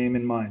 we have a name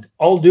in mind.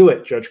 I'll do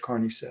it, Judge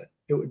Carney said.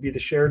 It would be the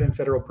Sheridan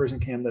Federal Prison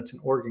Camp that's in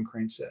Oregon,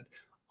 Crane said.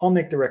 I'll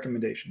make the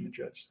recommendation, the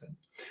judge said.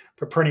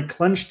 Paperny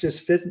clenched his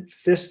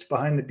fist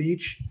behind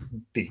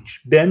the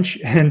bench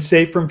and,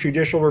 safe from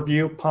judicial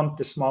review, pumped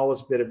the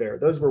smallest bit of air.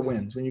 Those were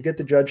wins. When you get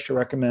the judge to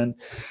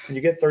recommend, when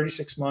you get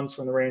 36 months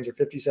when the range are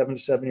 57 to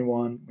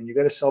 71, when you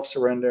get a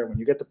self-surrender, when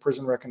you get the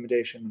prison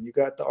recommendation, when you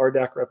got the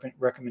RDAC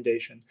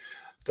recommendation,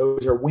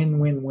 those are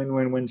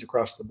wins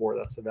across the board.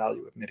 That's the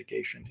value of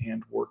mitigation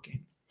and working.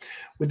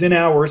 Within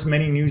hours,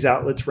 many news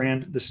outlets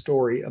ran the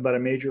story about a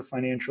major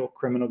financial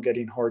criminal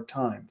getting hard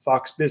time.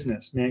 Fox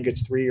Business, man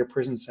gets 3-year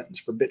prison sentence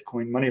for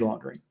Bitcoin money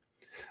laundering.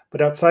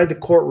 But outside the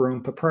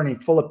courtroom,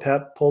 Paperny, full of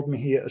pep, pulled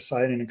Mejia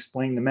aside and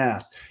explained the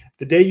math.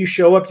 The day you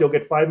show up, you'll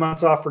get 5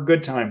 months off for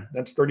good time.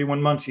 That's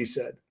 31 months, he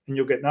said. And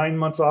you'll get 9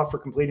 months off for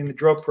completing the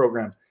drug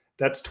program.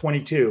 That's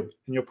 22.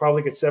 And you'll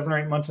probably get 7 or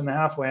 8 months in the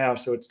halfway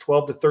house, so it's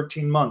 12 to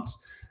 13 months.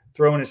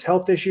 Throw in his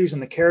health issues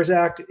and the CARES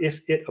Act, if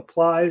it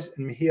applies,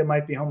 and Mejia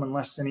might be home in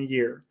less than a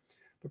year.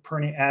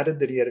 Paperny added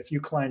that he had a few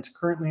clients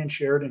currently in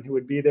Sheridan who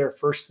would be there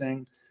first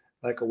thing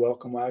like a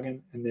welcome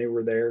wagon, and they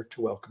were there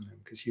to welcome him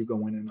because Hugo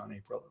went in on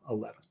April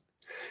 11th.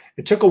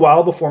 It took a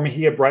while before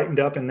Mejia brightened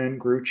up and then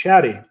grew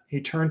chatty.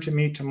 He turned to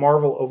me to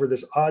marvel over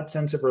this odd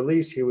sense of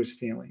relief he was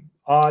feeling.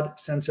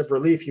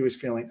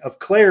 Of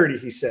clarity,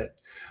 he said.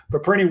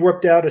 Paperny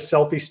whipped out a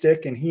selfie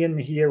stick, and he and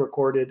Mejia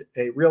recorded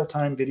a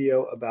real-time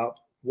video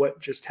about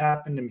what just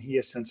happened and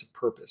Mejia's sense of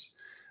purpose.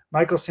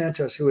 Michael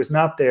Santos, who was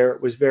not there,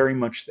 was very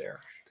much there.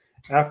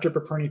 After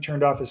Paperny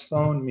turned off his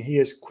phone,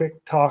 Mejia's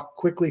quick talk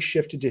quickly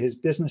shifted to his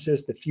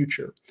businesses, the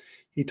future.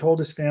 He told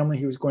his family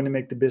he was going to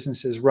make the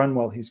businesses run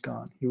while he's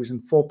gone. He was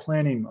in full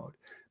planning mode.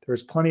 There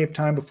was plenty of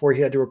time before he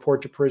had to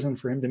report to prison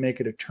for him to make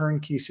it a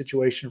turnkey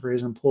situation for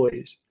his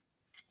employees.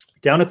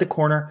 Down at the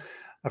corner,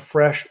 a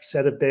fresh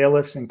set of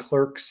bailiffs and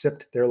clerks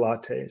sipped their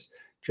lattes.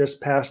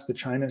 Just past the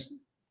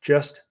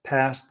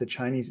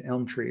Chinese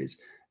elm trees,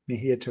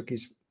 Mejia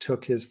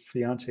took his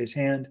fiance's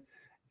hand,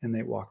 and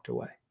they walked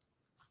away.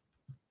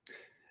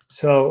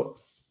 So,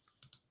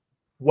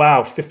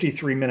 wow,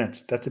 53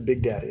 minutes. That's a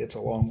big daddy. It's a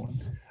long one.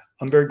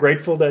 I'm very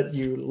grateful that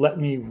you let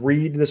me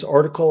read this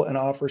article and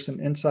offer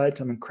some insights.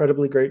 I'm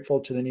incredibly grateful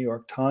to the New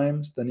York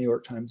Times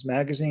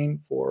Magazine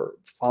for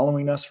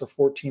following us for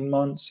 14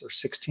 months or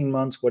 16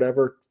 months,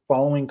 whatever,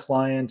 following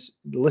clients,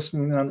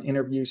 listening on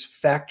interviews,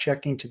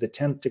 fact-checking to the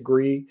 10th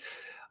degree.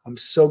 I'm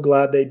so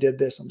glad they did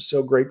this. I'm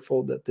so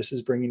grateful that this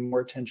is bringing more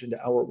attention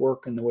to our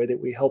work and the way that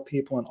we help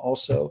people, and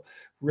also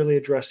really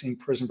addressing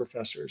prison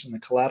professors and the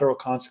collateral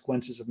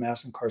consequences of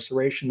mass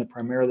incarceration that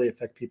primarily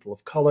affect people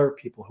of color,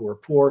 people who are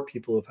poor,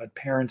 people who have had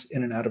parents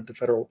in and out of the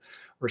federal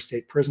or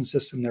state prison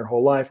system their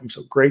whole life. I'm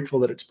so grateful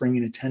that it's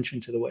bringing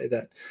attention to the way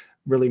that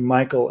really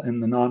Michael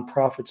and the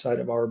nonprofit side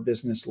of our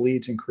business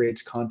leads and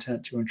creates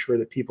content to ensure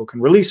that people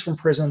can release from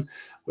prison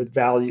with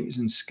values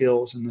and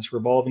skills. And this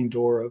revolving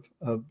door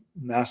of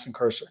mass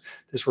incarceration,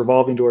 this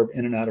revolving door of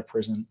in and out of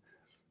prison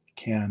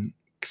can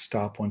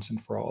stop once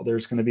and for all.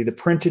 There's going to be the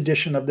print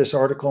edition of this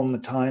article in the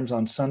Times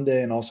on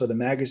Sunday, and also the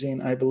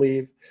magazine, I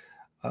believe.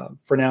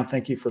 For now,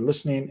 thank you for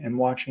listening and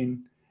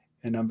watching,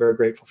 And I'm very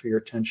grateful for your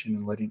attention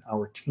and letting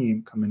our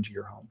team come into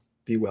your home.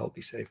 Be well,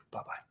 be safe.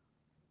 Bye-bye.